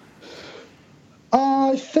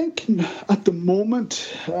 I think at the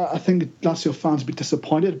moment, I think Lazio fans would be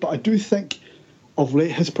disappointed, but I do think of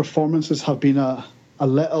late his performances have been a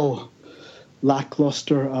little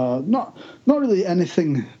lackluster. Not really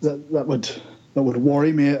anything that would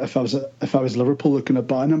worry me if I was Liverpool looking at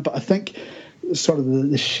buying him. But I think sort of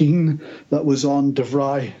the sheen that was on De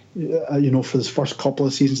Vrij, for his first couple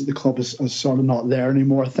of seasons at the club is sort of not there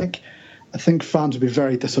anymore. I think fans would be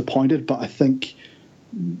very disappointed, but I think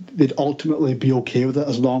they'd ultimately be okay with it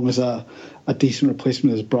as long as a decent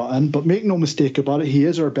replacement is brought in. But make no mistake about it, he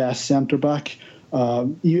is our best centre back,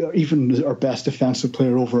 even our best defensive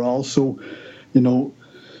player overall. So, if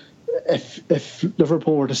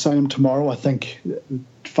Liverpool were to sign him tomorrow, I think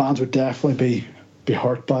fans would definitely be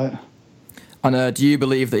hurt by it. And do you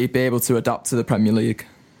believe that he'd be able to adapt to the Premier League?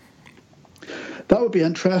 That would be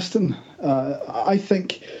interesting. I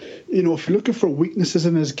think, if you're looking for weaknesses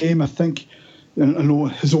in his game, I think, I know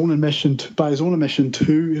by his own admission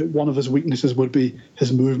too, one of his weaknesses would be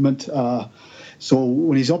his movement. So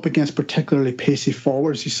when he's up against particularly pacey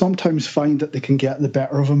forwards, you sometimes find that they can get the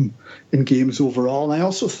better of him in games overall. And I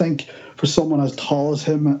also think for someone as tall as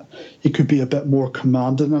him, he could be a bit more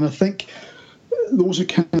commanding. And I think those are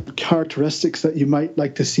kind of characteristics that you might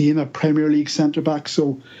like to see in a Premier League centre-back.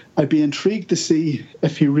 So I'd be intrigued to see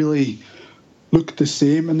if he really looked the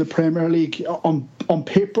same in the Premier League. On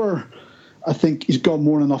paper, I think he's got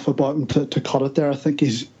more than enough about him to cut it there. I think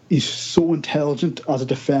he's so intelligent as a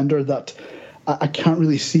defender that I can't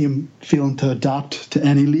really see him feeling to adapt to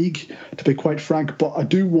any league, to be quite frank. But I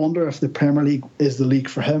do wonder if the Premier League is the league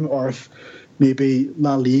for him, or if maybe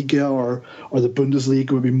La Liga or the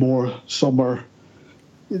Bundesliga would be more somewhere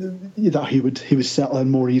that he would settle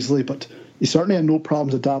in more easily. But he certainly had no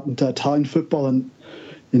problems adapting to Italian football, and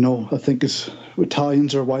I think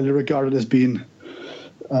Italians are widely regarded as being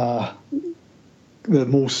the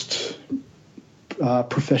most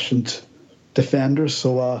proficient defenders.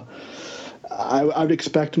 So I would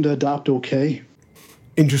expect him to adapt okay.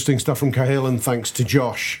 Interesting stuff from Cahill, and thanks to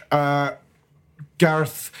Josh.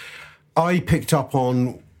 Gareth, I picked up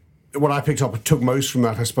on what I picked up, took most from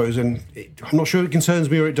that, I suppose, and I'm not sure it concerns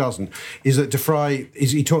me or it doesn't, is that De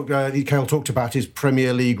Vrij, Cahill talked about his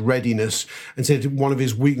Premier League readiness and said one of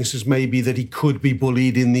his weaknesses may be that he could be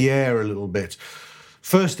bullied in the air a little bit.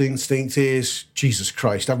 First instinct is, Jesus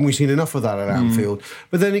Christ, haven't we seen enough of that at Anfield?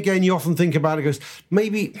 But then again, you often think about it, goes,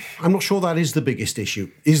 maybe, I'm not sure that is the biggest issue.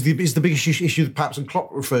 Is the biggest issue that perhaps, and Klopp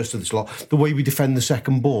refers to this a lot, the way we defend the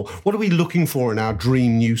second ball? What are we looking for in our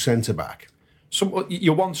dream new centre-back? So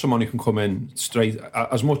you want someone who can come in straight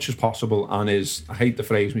as much as possible and is, I hate the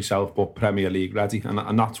phrase myself, but Premier League ready,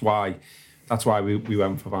 and that's why we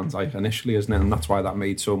went for Van Dijk initially, isn't it? And that's why that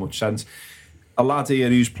made so much sense. A lad here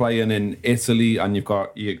who's playing in Italy, and you've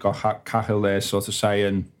got Cahill there sort of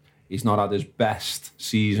saying he's not had his best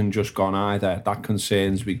season just gone either. That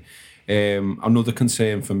concerns me. Another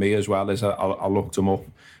concern for me as well is I looked him up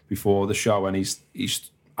before the show, and he's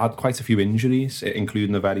had quite a few injuries,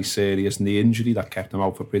 including a very serious knee injury that kept him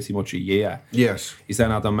out for pretty much a year. Yes. He's then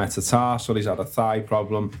had a metatarsal, he's had a thigh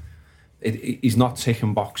problem. He's not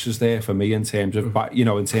ticking boxes there for me in terms of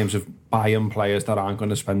buying players that aren't going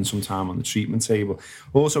to spend some time on the treatment table.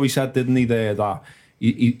 Also, he said, didn't he, there that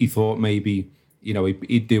he thought maybe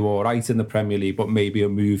he'd do all right in the Premier League, but maybe a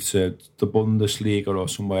move to the Bundesliga or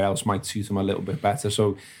somewhere else might suit him a little bit better.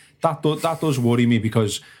 So that does worry me,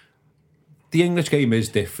 because the English game is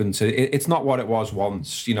different. It's not what it was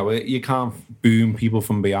once. You can't boom people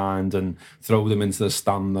from behind and throw them into the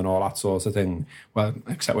stand and all that sort of thing. Well,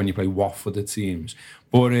 except when you play Watford teams.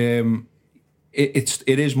 But it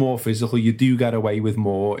is more physical. You do get away with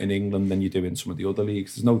more in England than you do in some of the other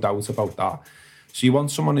leagues. There's no doubt about that. So you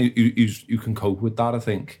want someone who can cope with that, I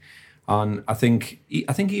think. And I think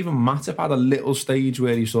even Matip had a little stage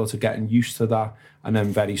where he's sort of getting used to that, and then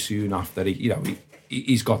very soon after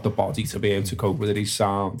he's got the body to be able to cope with it. He's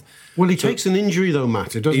sound. Well, he takes an injury though,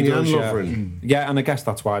 Matt, doesn't he? Does, and yeah. Lovren. Yeah, and I guess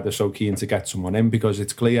that's why they're so keen to get someone in, because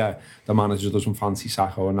it's clear the manager doesn't fancy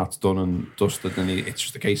Sakho, and that's done and dusted, and it's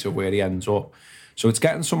just a case of where he ends up. So it's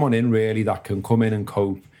getting someone in really that can come in and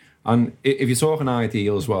cope. And if you're talking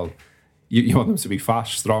ideals, well, you want them to be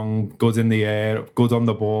fast, strong, good in the air, good on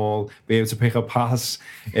the ball, be able to pick a pass.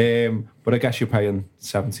 But I guess you're paying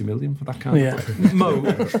 70 million for that kind of thing.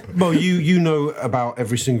 Mo, you know about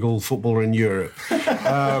every single footballer in Europe.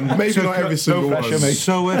 Maybe not every single one.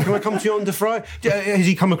 So can I come to you on De Vrij? Has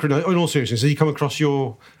he come across? In all seriousness, has he come across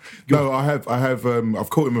your? No, I have. I've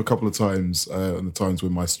caught him a couple of times on the times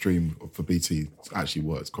when my stream for BT actually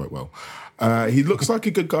works quite well. He looks like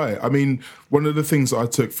a good guy. I mean, one of the things that I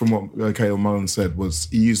took from what Cahill Mullen said was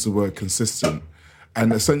he used the word consistent.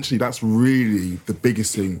 And essentially, that's really the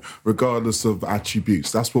biggest thing, regardless of attributes.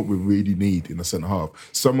 That's what we really need in a centre half.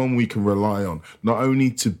 Someone we can rely on, not only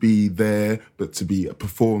to be there, but to be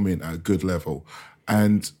performing at a good level.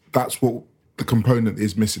 And that's what the component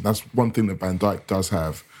is missing. That's one thing that Van Dijk does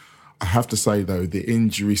have. I have to say, though, the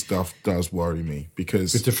injury stuff does worry me,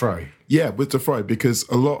 because... With De Vrij? Yeah, with De Vrij, because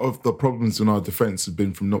a lot of the problems in our defence have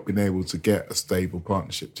been from not being able to get a stable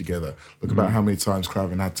partnership together. Look about how many times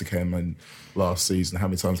Clavin had to come in last season, how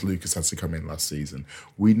many times Lucas had to come in last season.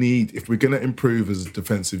 We need, if we're going to improve as a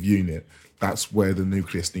defensive unit, that's where the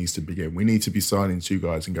nucleus needs to begin. We need to be signing two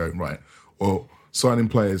guys and going, right, or signing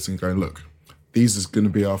players and going, look, these is going to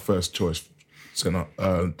be our first choice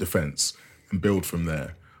defence, and build from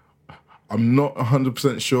there. I'm not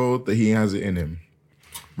 100% sure that he has it in him.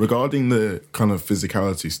 Regarding the kind of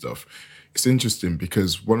physicality stuff, it's interesting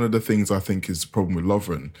because one of the things I think is the problem with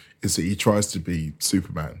Lovren is that he tries to be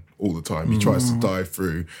Superman all the time. He tries to dive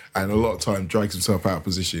through, and a lot of time drags himself out of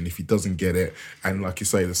position if he doesn't get it. And like you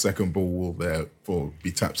say, the second ball will therefore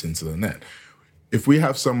be tapped into the net. If we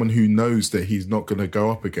have someone who knows that he's not going to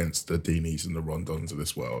go up against the Dinis and the Rondons of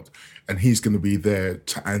this world, and he's going to be there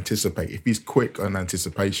to anticipate, if he's quick on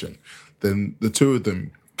anticipation, then the two of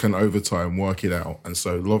them can over time work it out. And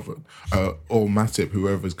so Lovren or Matip,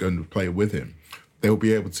 whoever's going to play with him, they'll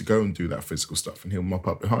be able to go and do that physical stuff, and he'll mop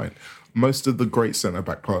up behind. Most of the great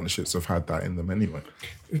centre-back partnerships have had that in them anyway.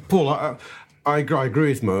 Paul, I agree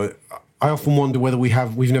with Mo. I often wonder whether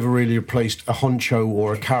we've never really replaced a Honcho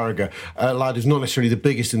or a Carragher. A lad who's not necessarily the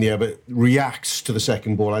biggest in the air, but reacts to the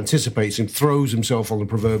second ball, anticipates and throws himself on the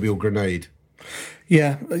proverbial grenade.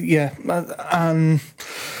 Yeah. And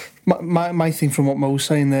my thing from what Mo's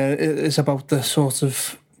saying there is about the sort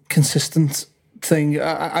of consistent thing.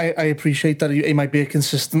 I appreciate that he might be a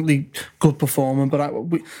consistently good performer, but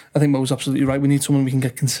I think Mo's absolutely right. We need someone we can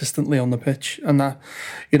get consistently on the pitch, and that,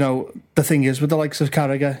 the thing is with the likes of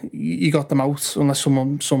Carragher, you got them out unless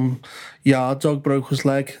some yard dog broke his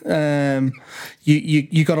leg.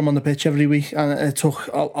 You got him on the pitch every week, and it took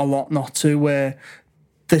a lot not to. Where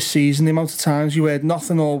this season, the amount of times you heard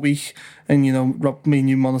nothing all week, and Rob, me and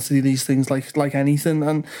you monitor these things like anything,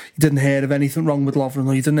 and you didn't hear of anything wrong with Lovren,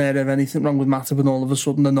 or you didn't hear of anything wrong with Matip, and all of a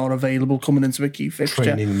sudden they're not available coming into a key fixture.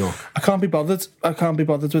 Training knock. I can't be bothered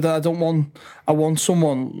with that. I want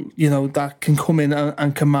someone that can come in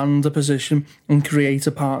and command a position and create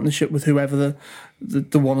a partnership with whoever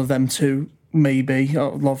the one of them two may be,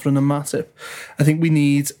 Lovren and Matip. I think we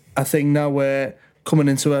need a thing now where coming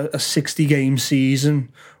into a 60-game season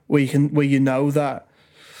where you know that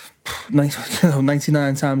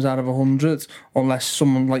 99 times out of 100, unless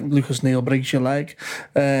someone like Lucas Neal breaks your leg,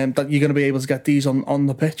 that you're going to be able to get these on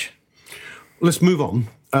the pitch. Let's move on.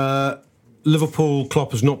 Liverpool,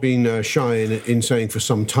 Klopp has not been shy in saying for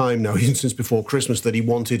some time now, even since before Christmas, that he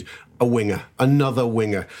wanted a winger, another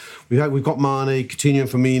winger. We've got Mane, Coutinho and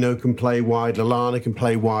Firmino can play wide, Lallana can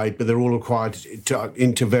play wide, but they're all required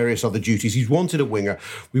into various other duties. He's wanted a winger.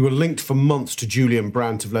 We were linked for months to Julian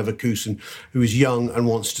Brandt of Leverkusen, who is young and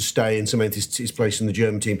wants to stay and cement his place in the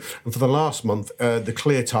German team. And for the last month, the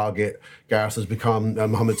clear target, Gareth, has become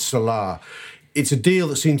Mohamed Salah. It's a deal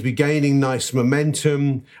that seemed to be gaining nice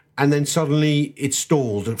momentum, and then suddenly it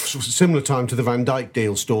stalled. A similar time to the Van Dijk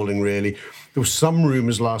deal stalling, really. There were some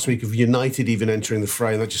rumours last week of United even entering the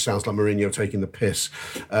fray, and that just sounds like Mourinho taking the piss,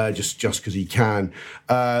 just because he can.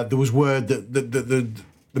 There was word that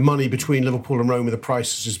the money between Liverpool and Roma, the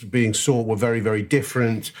prices being sought were very, very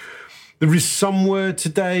different. There is some word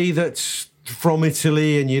today that's from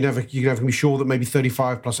Italy, and you can be sure that maybe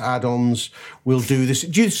 35 plus add-ons will do this.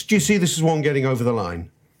 Do you see this as one getting over the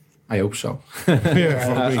line? I hope so.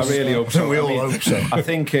 Yeah, I really hope so. We all hope so. I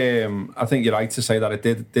think you're right to say that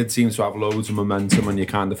it did seem to have loads of momentum, and you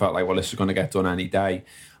kind of felt like, well, this is going to get done any day.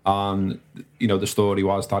 And the story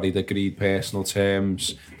was that he'd agreed personal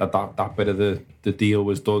terms, that bit of the deal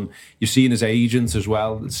was done. You've seen his agent as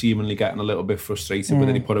well, seemingly getting a little bit frustrated, but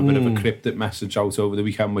then he put a bit of a cryptic message out over the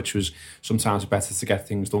weekend, which was sometimes better to get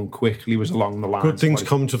things done quickly, was along the lines. Good things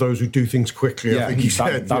come to those who do things quickly, yeah, I think he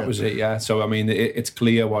said. That was it, yeah. So, I mean, it's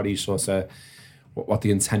clear what he what the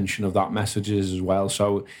intention of that message is as well.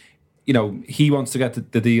 So, he wants to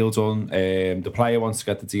get the deal done, the player wants to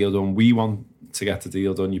get the deal done, we want to get the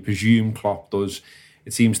deal done. You presume Klopp does.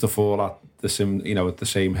 It seems to fall at the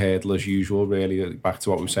same hurdle as usual, really, back to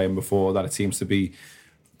what we were saying before, that it seems to be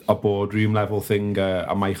a boardroom level thing,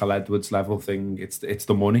 a Michael Edwards level thing. It's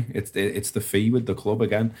the money, it's the fee with the club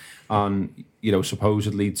again, and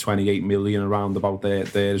supposedly 28 million around about there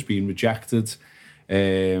has been rejected.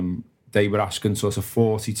 They were asking sort of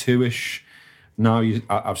 42ish. Now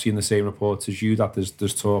I've seen the same reports as you that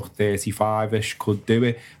there's talk 35ish could do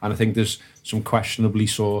it, and I think there's some questionably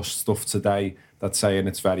sourced stuff today that's saying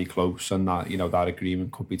it's very close and that that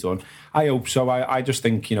agreement could be done. I hope so. I just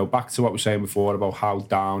think back to what we were saying before about how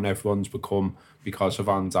down everyone's become because of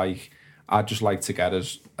Van Dijk. I'd just like to get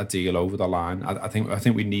us a deal over the line. I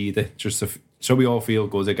think we need it just so we all feel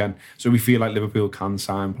good again. So we feel like Liverpool can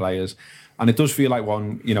sign players, and it does feel like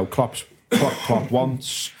one Klopp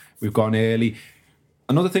wants. We've gone early.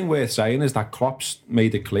 Another thing worth saying is that Klopp's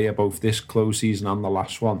made it clear, both this close season and the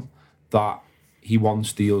last one, that he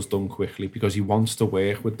wants deals done quickly because he wants to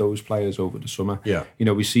work with those players over the summer. Yeah.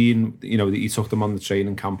 We've seen, he took them on the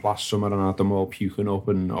training camp last summer and had them all puking up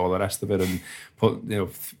and all the rest of it, and put,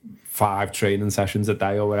 5 training sessions a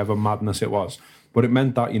day or whatever madness it was. But it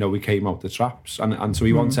meant that, we came out the traps. And so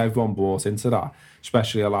he wants everyone bought into that,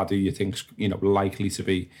 especially a lad who you think's, likely to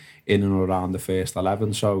be in and around the first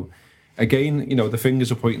 11. So, again, the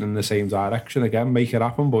fingers are pointing in the same direction. Again, make it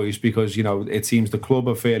happen, boys, because, it seems the club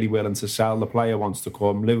are fairly willing to sell. The player wants to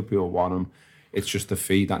come. Liverpool want him. It's just the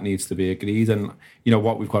fee that needs to be agreed. And,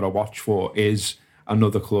 what we've got to watch for is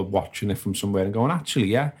another club watching it from somewhere and going, actually,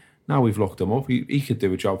 yeah, now we've looked him up. He could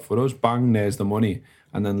do a job for us. Bang, there's the money.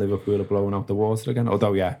 And then Liverpool are blowing out the water again.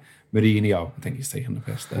 Although, yeah, Mourinho, I think he's taking the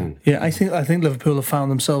piss there. Yeah, I think Liverpool have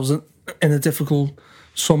found themselves in a difficult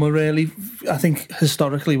summer, really. I think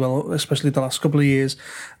historically, well, especially the last couple of years,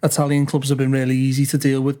 Italian clubs have been really easy to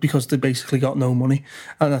deal with because they basically got no money.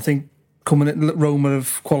 And I think Roma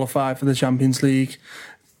have qualified for the Champions League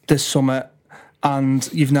this summer,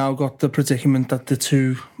 and you've now got the predicament that the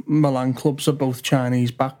 2 Milan clubs are both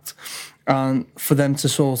Chinese backed, and for them to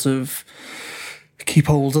sort of keep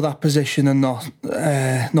hold of that position and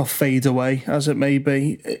not fade away as it may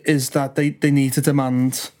be, is that they need to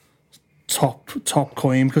demand top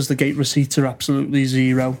coin, because the gate receipts are absolutely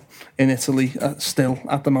zero in Italy still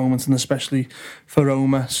at the moment, and especially for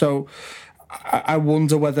Roma. So I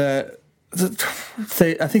wonder whether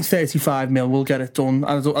I think 35 mil will get it done.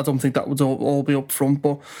 I don't think that would all be up front,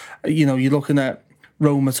 but you're looking at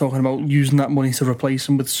Roma talking about using that money to replace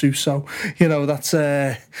him with Suso. That's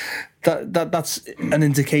that's an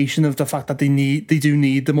indication of the fact that they do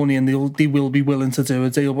need the money, and they will be willing to do a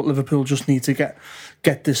deal. But Liverpool just need to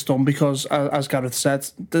get this done, because as Gareth said,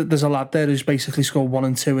 there's a lad there who's basically scored 1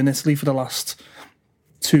 and 2 in Italy for the last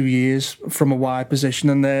 2 years from a wide position,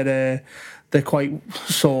 and they're quite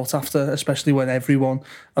sought after, especially when everyone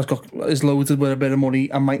is loaded with a bit of money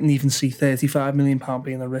and mightn't even see £35 million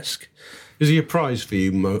being a risk. Is he a prize for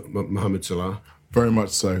you, Mohamed Salah? Very much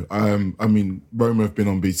so. I mean, Roma have been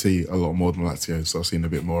on BT a lot more than Lazio, so I've seen a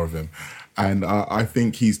bit more of him. And I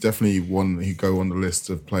think he's definitely one who go on the list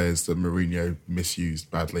of players that Mourinho misused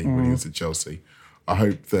badly when he was at Chelsea. I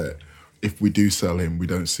hope that if we do sell him, we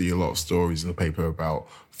don't see a lot of stories in the paper about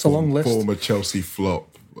a long list. Former Chelsea flop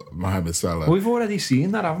Mohamed Salah. Well, we've already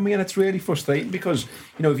seen that, haven't we? And it's really frustrating because,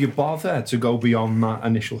 if you bother to go beyond that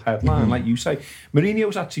initial headline, like you say,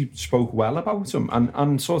 Mourinho's actually spoke well about him.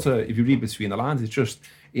 And sort of, if you read between the lines, it's just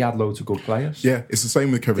he had loads of good players. Yeah, it's the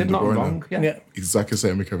same with Kevin De Bruyne. Wrong, yeah. Exactly the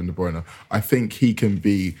same with Kevin De Bruyne. I think he can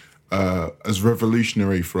be as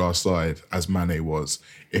revolutionary for our side as Mane was,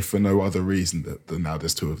 if for no other reason that now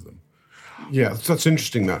there's two of them. Yeah, that's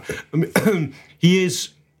interesting. That I mean,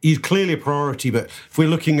 he's clearly a priority, but if we're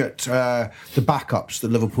looking at the backups that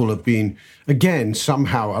Liverpool have been, again,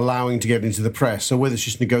 somehow allowing to get into the press, so whether it's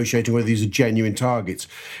just negotiating, whether these are genuine targets,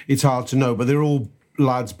 it's hard to know, but they're all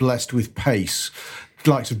lads blessed with pace. The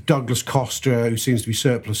likes of Douglas Costa, who seems to be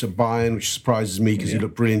surplus at Bayern, which surprises me because he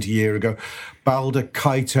looked brilliant a year ago. Balder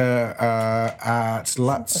Keita at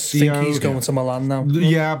Lazio. I think he's going to Milan now.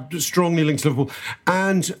 Yeah, strongly linked to Liverpool.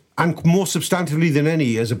 And more substantively than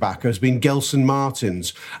any as a backer has been Gelson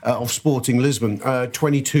Martins of Sporting Lisbon,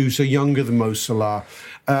 22, so younger than Mo Salah.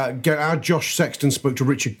 Our Josh Sexton spoke to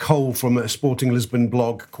Richard Cole from a Sporting Lisbon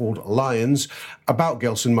blog called Lions about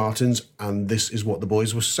Gelson Martins, and this is what the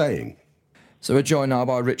boys were saying. So we're joined now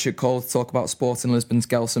by Richard Cole to talk about Sporting Lisbon's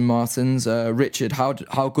Gelson Martins. Richard,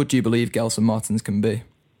 how good do you believe Gelson Martins can be?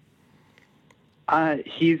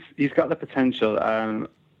 He's got the potential.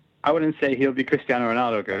 I wouldn't say he'll be Cristiano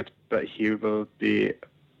Ronaldo good, but he will be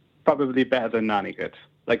probably better than Nani good.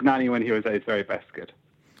 Like Nani when he was at his very best good.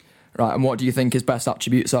 Right, and what do you think his best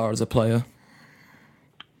attributes are as a player?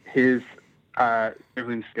 His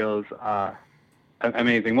dribbling skills are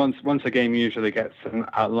amazing. Once a game usually gets an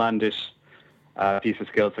outlandish piece of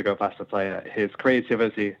skill to go past the player. His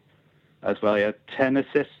creativity as well. He had 10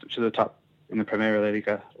 assists, which is the top in the Premier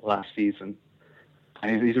Liga last season.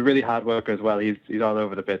 And he's a really hard worker as well. He's all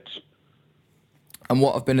over the pitch. And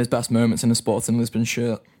what have been his best moments in a Sporting Lisbon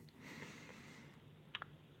shirt?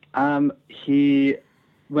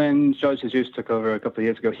 When Jorge Jesus took over a couple of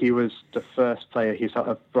years ago, he was the first player he sort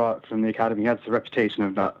of brought from the academy. He had the reputation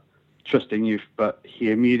of not trusting youth, but he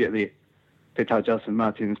immediately picked out Gelson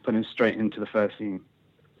Martins, put him straight into the first team.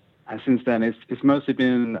 And since then, it's mostly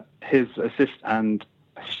been his assist and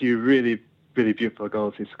a few really, really beautiful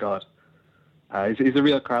goals he's scored. He's a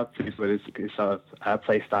real crowd pleaser with his sort of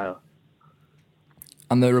play style.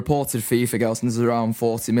 And the reported fee for Gelson is around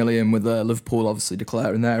 40 million, with Liverpool obviously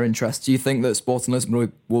declaring their interest. Do you think that Sporting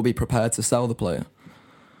Lisbon will be prepared to sell the player?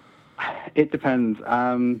 It depends.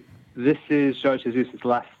 This is Jorge Jesus'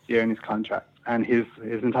 last year in his contract, and his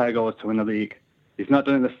entire goal is to win the league. He's not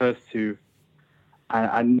done it in the first two,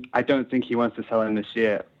 and I don't think he wants to sell him this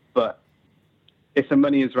year. But if the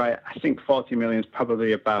money is right, I think 40 million is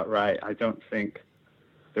probably about right. I don't think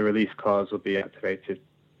the release clause will be activated.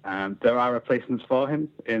 There are replacements for him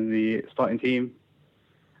in the Sporting team.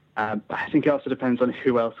 But I think it also depends on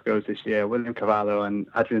who else goes this year. William Carvalho and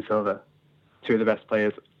Adrian Silva, two of the best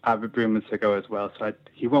players, are rumoured to go as well. So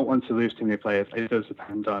he won't want to lose too many players. It does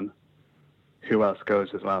depend on who else goes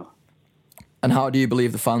as well. And how do you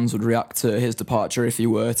believe the fans would react to his departure if he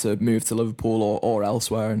were to move to Liverpool or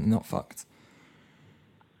elsewhere in that fact?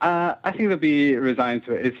 I think they'll be resigned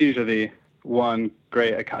to it. It's usually one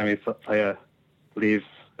great academy player leaves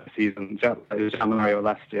a season. It was Jean Mario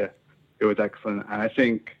last year, who was excellent. And I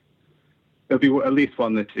think there'll be at least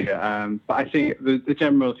one this year. But I think the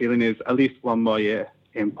general feeling is at least one more year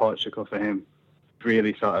in Portugal for him.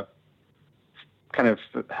 Really sort of kind of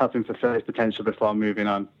help him fulfill his potential before moving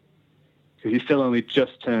on. Because he's still only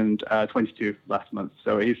just turned 22 last month.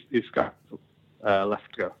 So he's got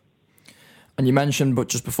left to go. And you mentioned, but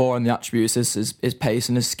just before in the attributes, his pace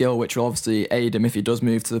and his skill, which will obviously aid him if he does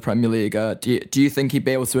move to the Premier League. Do you think he'd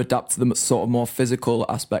be able to adapt to the sort of more physical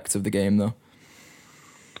aspects of the game, though?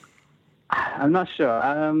 I'm not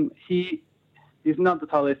sure. He's not the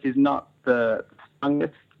tallest. He's not the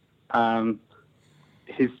strongest.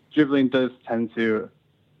 His dribbling does tend to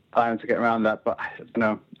allow him to get around that, but I don't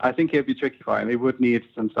know. I think it would be tricky for him. He would need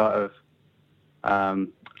some sort of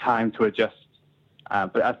time to adjust.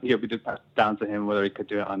 But I think it'll be down to him whether he could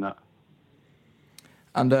do it or not.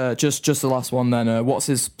 And just the last one then, what's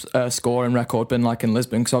his scoring record been like in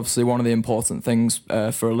Lisbon? Because obviously one of the important things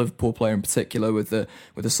for a Liverpool player in particular with the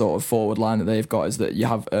sort of forward line that they've got is that you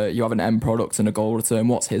have an end product and a goal return.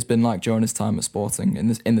 What's his been like during his time at Sporting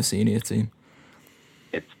in the senior team?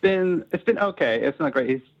 It's been okay. It's not great.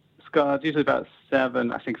 He's scored usually about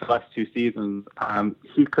 7, I think, for the last 2 seasons.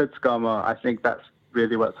 He could score more. I think that's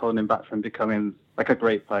really what's holding him back from becoming like a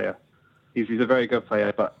great player. He's a very good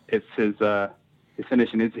player, but it's his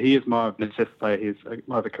finishing. He is more of an assist player. He's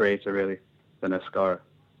more of a creator, really, than a scorer.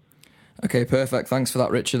 Okay, perfect. Thanks for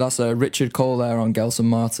that, Richard. That's Richard Cole there on Gelson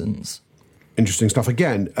Martins. Interesting stuff.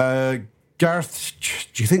 Again, Gareth,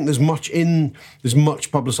 do you think there's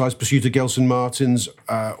much publicised pursuit of Gelson Martins,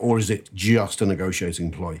 or is it just a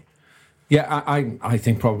negotiating ploy? Yeah, I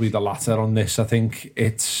think probably the latter on this. I think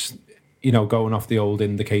it's, going off the old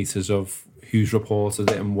indicators of who's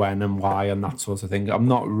reported it and when and why and that sort of thing. I'm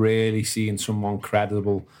not really seeing someone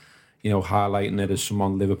credible, highlighting it as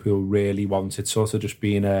someone Liverpool really wanted, sort of just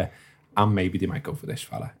being and maybe they might go for this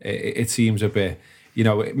fella. It seems a bit,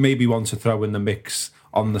 maybe want to throw in the mix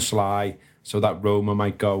on the sly so that Roma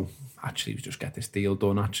might go, actually, just get this deal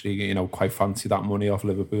done. Actually, quite fancy that money off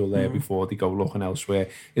Liverpool there before they go looking elsewhere.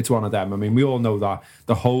 It's one of them. I mean, we all know that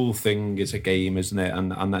the whole thing is a game, isn't it?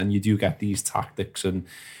 And you do get these tactics, and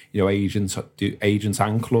agents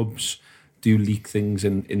and clubs do leak things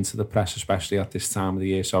into the press, especially at this time of the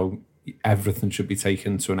year. So everything should be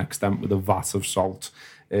taken to an extent with a vat of salt.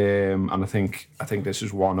 And I think this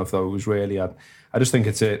is one of those. Really, I just think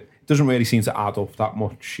it doesn't really seem to add up that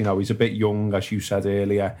much. He's a bit young, as you said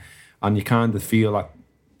earlier. And you kind of feel like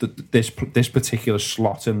this particular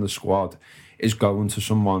slot in the squad is going to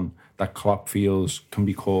someone that Klopp feels can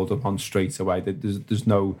be called upon straight away. There's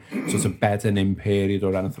no sort of bedding in period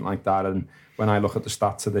or anything like that. And when I look at the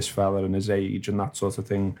stats of this fella and his age and that sort of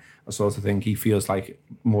thing, I sort of think he feels like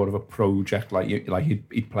more of a project, like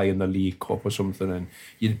he'd play in the League Cup or something, and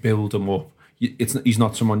you'd build him up. He's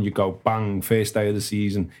not someone you go, bang, first day of the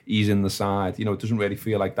season, he's in the side. It doesn't really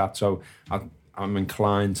feel like that. So I'm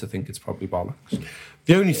inclined to think it's probably bollocks.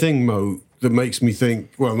 The only thing, Mo, that makes me think,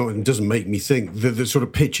 it doesn't make me think, that sort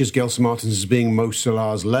of pitches Gelson Martins as being Mo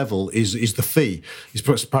Salah's level is the fee. He's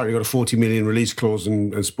apparently got a 40 million release clause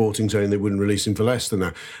and Sporting saying they wouldn't release him for less than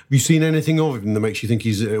that. Have you seen anything of him that makes you think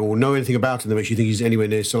or know anything about him that makes you think he's anywhere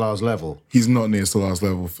near Salah's level? He's not near Salah's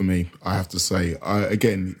level for me, I have to say.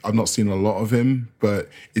 I've not seen a lot of him, but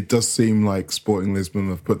it does seem like Sporting Lisbon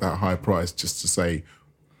have put that high price just to say,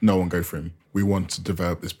 no one go for him. We want to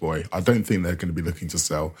develop this boy. I don't think they're going to be looking to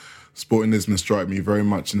sell. Sporting Lisbon strike me very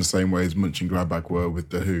much in the same way as Mönchengladbach were with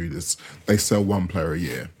the Who. They sell one player a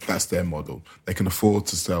year. That's their model. They can afford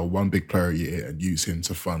to sell one big player a year and use him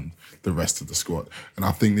to fund the rest of the squad. And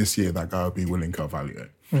I think this year that guy will be William Carvalho.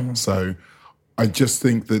 Mm-hmm. So I just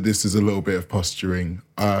think that this is a little bit of posturing.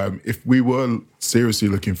 If we were seriously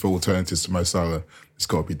looking for alternatives to Mo Salah, it's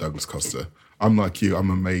got to be Douglas Costa. I'm like you. I'm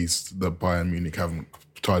amazed that Bayern Munich haven't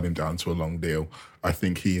tied him down to a long deal. I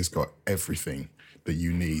think he has got everything that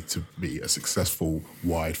you need to be a successful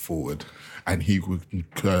wide forward, and he would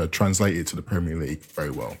translate it to the Premier League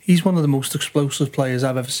very well. He's one of the most explosive players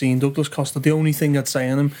I've ever seen, Douglas Costa. The only thing I'd say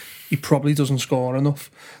on him, he probably doesn't score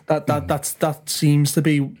enough. That seems to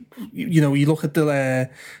be, you look at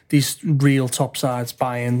these real top sides,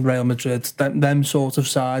 Bayern, Real Madrid, them sort of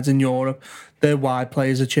sides in Europe. Their wide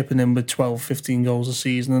players are chipping in with 12, 15 goals a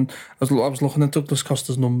season. And I was looking at Douglas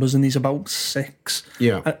Costa's numbers, and he's about 6.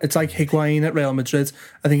 Yeah, it's like Higuain at Real Madrid.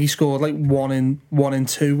 I think he scored like 1 in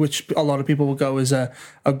 2, which a lot of people will go as a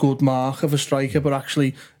good mark of a striker, but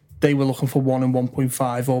actually they were looking for 1 in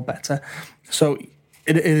 1.5 or better. So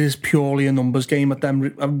it is purely a numbers game at them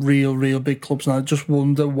real big clubs, and I just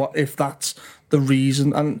wonder if that's the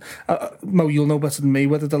reason. And Mo, you'll know better than me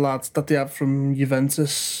whether the lads that they have from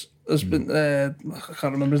Juventus has been, I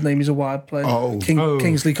can't remember his name, he's a wide player.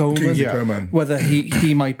 Kingsley Coman. Whether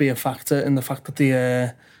he might be a factor in the fact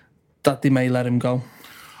that they may let him go.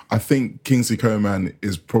 I think Kingsley Coman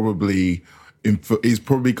is probably he's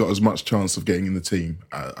probably got as much chance of getting in the team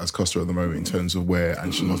as Costa at the moment in terms of where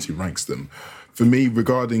Ancelotti ranks them. for me,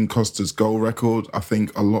 regarding Costa's goal record, I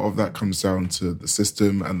think a lot of that comes down to the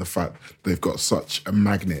system and the fact they've got such a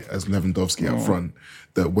magnet as Lewandowski up front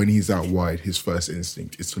that when he's out wide, his first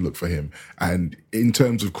instinct is to look for him. And in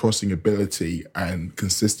terms of crossing ability and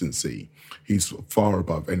consistency, he's far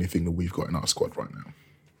above anything that we've got in our squad right now.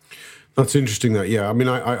 That's interesting. That I mean,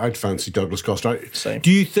 I'd fancy Douglas Costa. Same.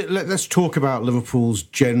 Do you let's talk about Liverpool's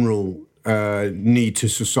general need to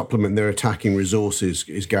supplement their attacking resources.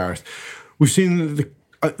 Is Gareth? We've seen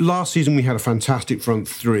last season we had a fantastic front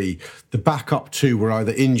three. The backup two were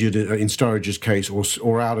either injured in Sturridge's case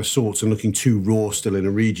or out of sorts and looking too raw still in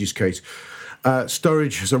Origi's case.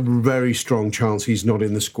 Sturridge has a very strong chance he's not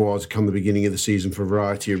in the squad come the beginning of the season for a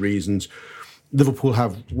variety of reasons. Liverpool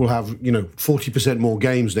will have 40% more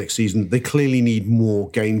games next season. They clearly need more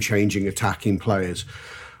game-changing attacking players.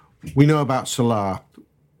 We know about Salah.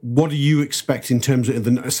 What do you expect in terms of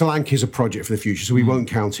Solanke is a project for the future, so we won't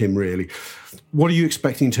count him really. What are you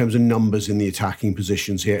expecting in terms of numbers in the attacking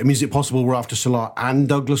positions here? I mean, is it possible we're after Salah and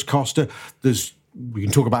Douglas Costa? We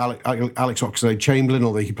can talk about Alex Oxlade-Chamberlain,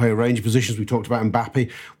 or they can play a range of positions. We talked about Mbappe.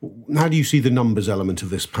 How do you see the numbers element of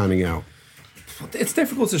this panning out? It's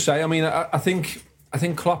difficult to say. I mean, I think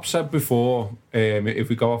Klopp said before, if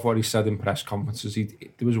we go off what he said in press conferences,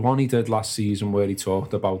 there was one he did last season where he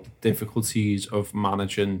talked about the difficulties of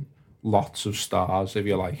managing lots of stars, if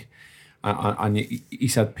you like. And he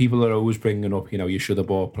said people are always bringing up, you should have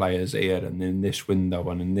bought players here and in this window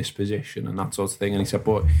and in this position and that sort of thing. And he said,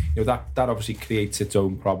 but that obviously creates its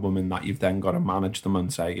own problem in that you've then got to manage them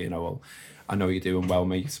and say, well, I know you're doing well,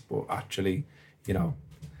 mate, but actually,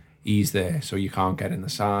 he's there, so you can't get in the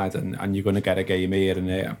side, and you're going to get a game here and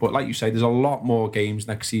there. But like you say, there's a lot more games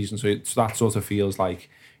next season, so that sort of feels like,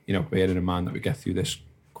 bearing in mind that we get through this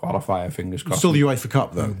qualifier, fingers crossed. Still the UEFA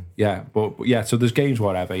Cup, though. Yeah, but yeah, so there's games,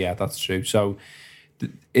 whatever, yeah, that's true. So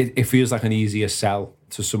it feels like an easier sell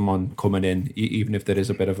to someone coming in, even if there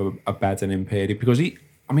is a bit of a bedding in period, because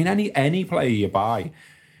any player you buy,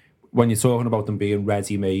 when you're talking about them being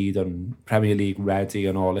ready-made and Premier League ready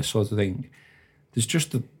and all this sort of thing, there's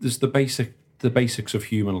the basics of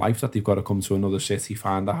human life that they've got to come to another city,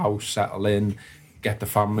 find a house, settle in, get the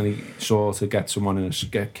family sorted,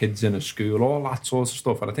 get kids in a school, all that sort of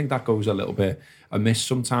stuff. And I think that goes a little bit amiss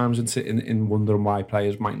sometimes in wondering why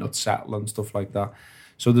players might not settle and stuff like that.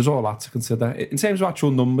 So there's all that to consider. In terms of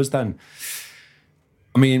actual numbers then,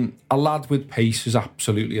 I mean, a lad with pace is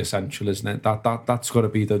absolutely essential, isn't it? That's got to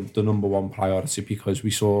be the number one priority, because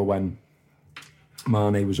we saw when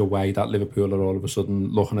Mane was away that Liverpool are all of a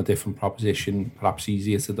sudden looking a different proposition, perhaps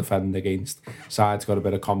easier to defend against. Side's got a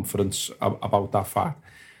bit of confidence about that fact.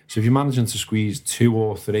 So if you're managing to squeeze 2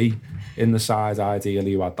 or 3 in the side,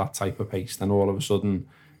 ideally who had that type of pace, then all of a sudden,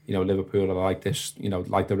 Liverpool are like this,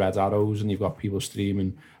 like the Red Arrows, and you've got people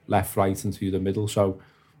streaming left, right, and through the middle. So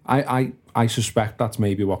I suspect that's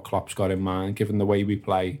maybe what Klopp's got in mind, given the way we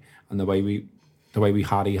play and the way we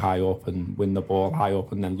harry high up and win the ball high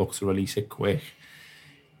up and then look to release it quick.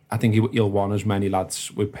 I think he'll want as many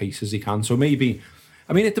lads with pace as he can. So maybe,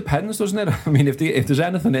 it depends, doesn't it? I mean, if there's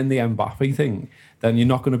anything in the Mbappe thing, then you're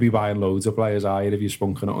not going to be buying loads of players, are you, if you're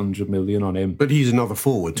spunking 100 million on him? But he's another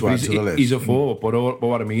forward to add to the list. He's a forward, but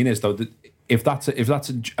what I mean is, though, that if that's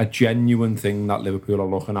a genuine thing that Liverpool are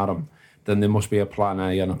looking at him, then there must be a plan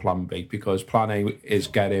A and a plan B, because plan A is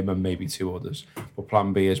get him and maybe 2 others, but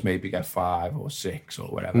plan B is maybe get 5 or 6 or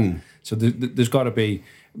whatever. So there's got to be.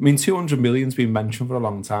 200 million's been mentioned for a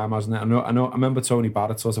long time, hasn't it? I remember Tony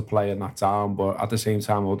Barrett sort of playing that down, but at the same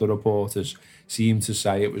time, other reporters seem to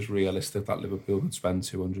say it was realistic that Liverpool could spend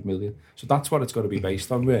 200 million. So that's what it's got to be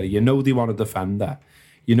based on, really. They want a defender,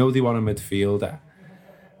 they want a midfielder,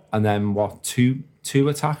 and then what? Two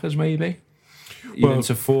attackers maybe. You're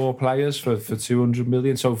into 4 players for 200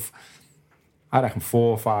 million. So I reckon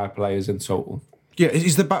 4 or 5 players in total. Yeah,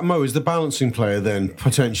 is the balancing player then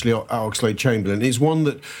potentially Oxlade-Chamberlain? It's one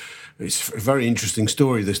that it's a very interesting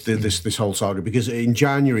story. This whole saga, because in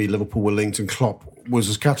January Liverpool were linked, and Klopp was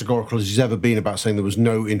as categorical as he's ever been about saying there was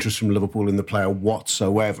no interest from Liverpool in the player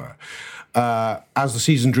whatsoever. As the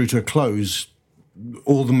season drew to a close,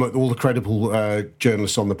 all the credible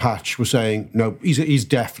journalists on the patch were saying, no, he's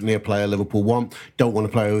definitely a player Liverpool want. Don't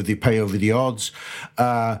want to pay over the odds.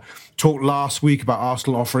 Talked last week about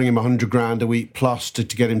Arsenal offering him $100,000 a week plus to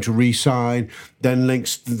get him to re-sign.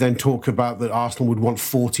 Then talk about that Arsenal would want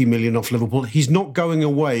 40 million off Liverpool. He's not going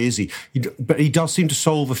away, is he? But he does seem to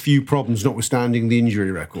solve a few problems, notwithstanding the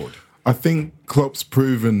injury record. I think Klopp's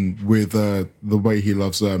proven with the way he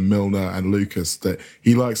loves Milner and Lucas that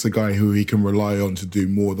he likes a guy who he can rely on to do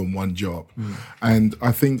more than one job. And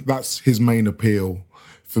I think that's his main appeal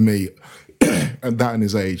for me. and that and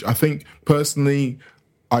his age. I think personally,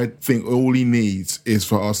 I think all he needs is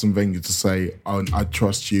for Arsene Wenger to say, I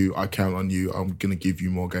trust you, I count on you, I'm going to give you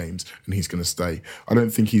more games, and he's going to stay. I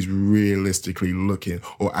don't think he's realistically looking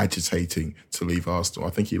or agitating to leave Arsenal.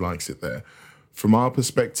 I think he likes it there. From our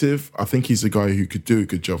perspective, I think he's a guy who could do a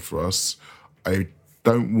good job for us. I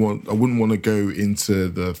wouldn't want to go into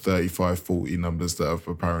the 35, 40 numbers that have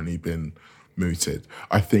apparently been mooted.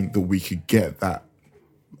 I think that we could get that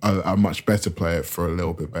a much better player for a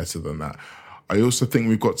little bit better than that. I also think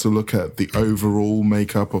we've got to look at the overall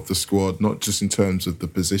makeup of the squad, not just in terms of the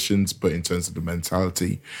positions, but in terms of the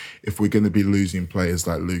mentality. If we're going to be losing players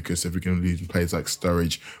like Lucas, if we're going to be losing players like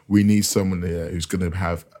Sturridge, we need someone there who's going to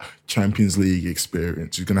have Champions League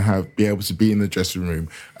experience, who's going to be able to be in the dressing room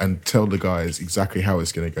and tell the guys exactly how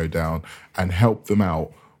it's going to go down and help them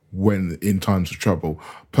out when in times of trouble.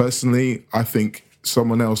 Personally, I think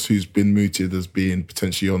someone else who's been mooted as being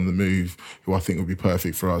potentially on the move, who I think would be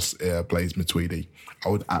perfect for us, Blaise Matuidi. I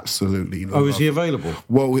would absolutely love. Oh, is he available?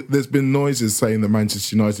 Well, there's been noises saying that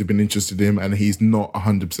Manchester United have been interested in him, and he's not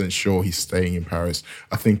 100% sure he's staying in Paris.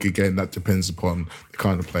 I think, again, that depends upon the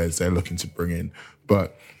kind of players they're looking to bring in.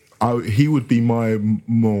 But he would be my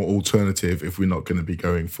more alternative if we're not going to be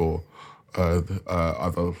going for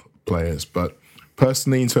other players. But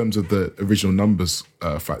personally, in terms of the original numbers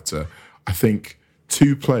factor, I think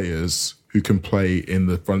 2 players who can play in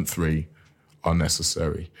the front 3 are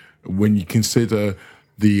necessary. When you consider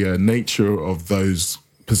the nature of those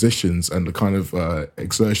positions and the kind of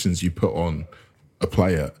exertions you put on a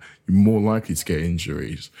player, you're more likely to get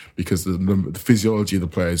injuries because the physiology of the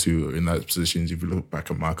players who are in those positions, if you look back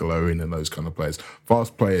at Michael Owen and those kind of players,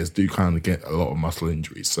 fast players do kind of get a lot of muscle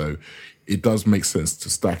injuries. So it does make sense to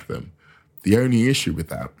stack them. The only issue with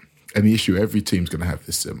that, and the issue every team's going to have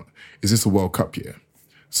this summer, is this a World Cup year?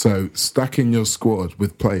 So stacking your squad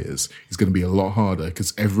with players is going to be a lot harder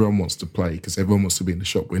because everyone wants to play, because everyone wants to be in the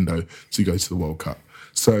shop window to go to the World Cup.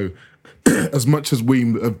 So as much as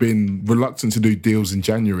we have been reluctant to do deals in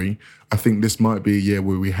January, I think this might be a year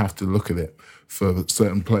where we have to look at it for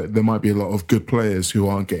certain players. There might be a lot of good players who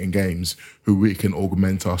aren't getting games who we can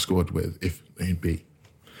augment our squad with if need be.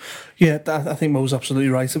 Yeah, I think Mo's absolutely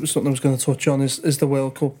right. It was something I was going to touch on is the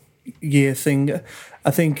World Cup year thing.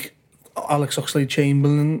 I think Alex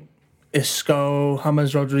Oxlade-Chamberlain, Isco,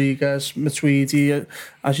 James Rodriguez, Matuidi,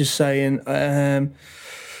 as you're saying,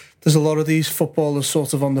 there's a lot of these footballers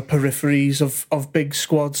sort of on the peripheries of big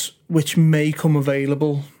squads which may come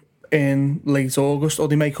available in late August or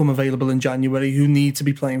they may come available in January who need to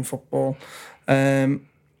be playing football. I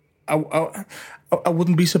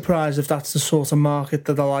wouldn't be surprised if that's the sort of market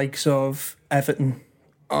that the likes of Everton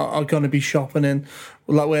are going to be shopping in,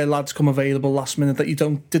 like where lads come available last minute that you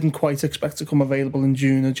didn't quite expect to come available in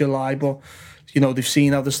June or July, but they've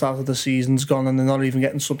seen how the start of the season's gone and they're not even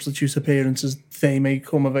getting substitute appearances. They may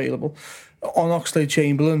come available. On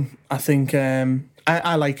Oxlade-Chamberlain, I think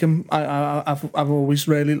I like him. I've always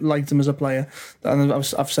really liked him as a player, and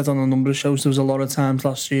I've said on a number of shows there was a lot of times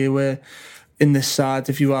last year where in this side,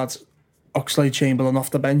 if you had Oxlade-Chamberlain off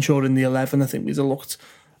the bench or in the 11, I think we'd have looked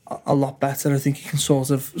a lot better. I think he can sort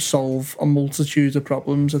of solve a multitude of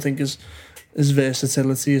problems. I think his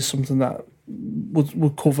versatility is something that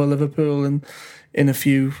would cover Liverpool in a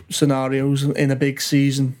few scenarios in a big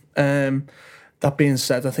season. That being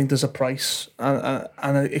said, I think there's a price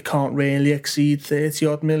and it can't really exceed 30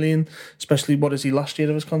 odd million, especially what is he last year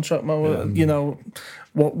of his contract, Mo?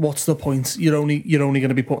 What's the point? You're only going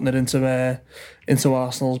to be putting it into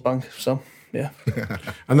Arsenal's bank. So yeah.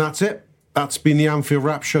 And that's it. That's been the Anfield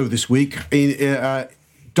Wrap show this week,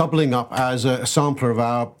 doubling up as a sampler of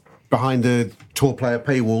our behind the tour player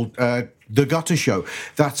paywall, the Gutter Show.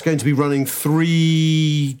 That's going to be running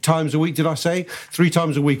 3 times a week, did I say? 3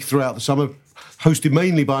 times a week throughout the summer, hosted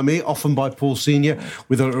mainly by me, often by Paul Senior,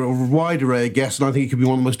 with a wide array of guests, and I think it could be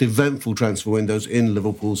one of the most eventful transfer windows in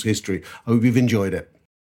Liverpool's history. I hope you've enjoyed it.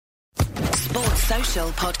 Sports Social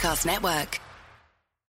Podcast Network.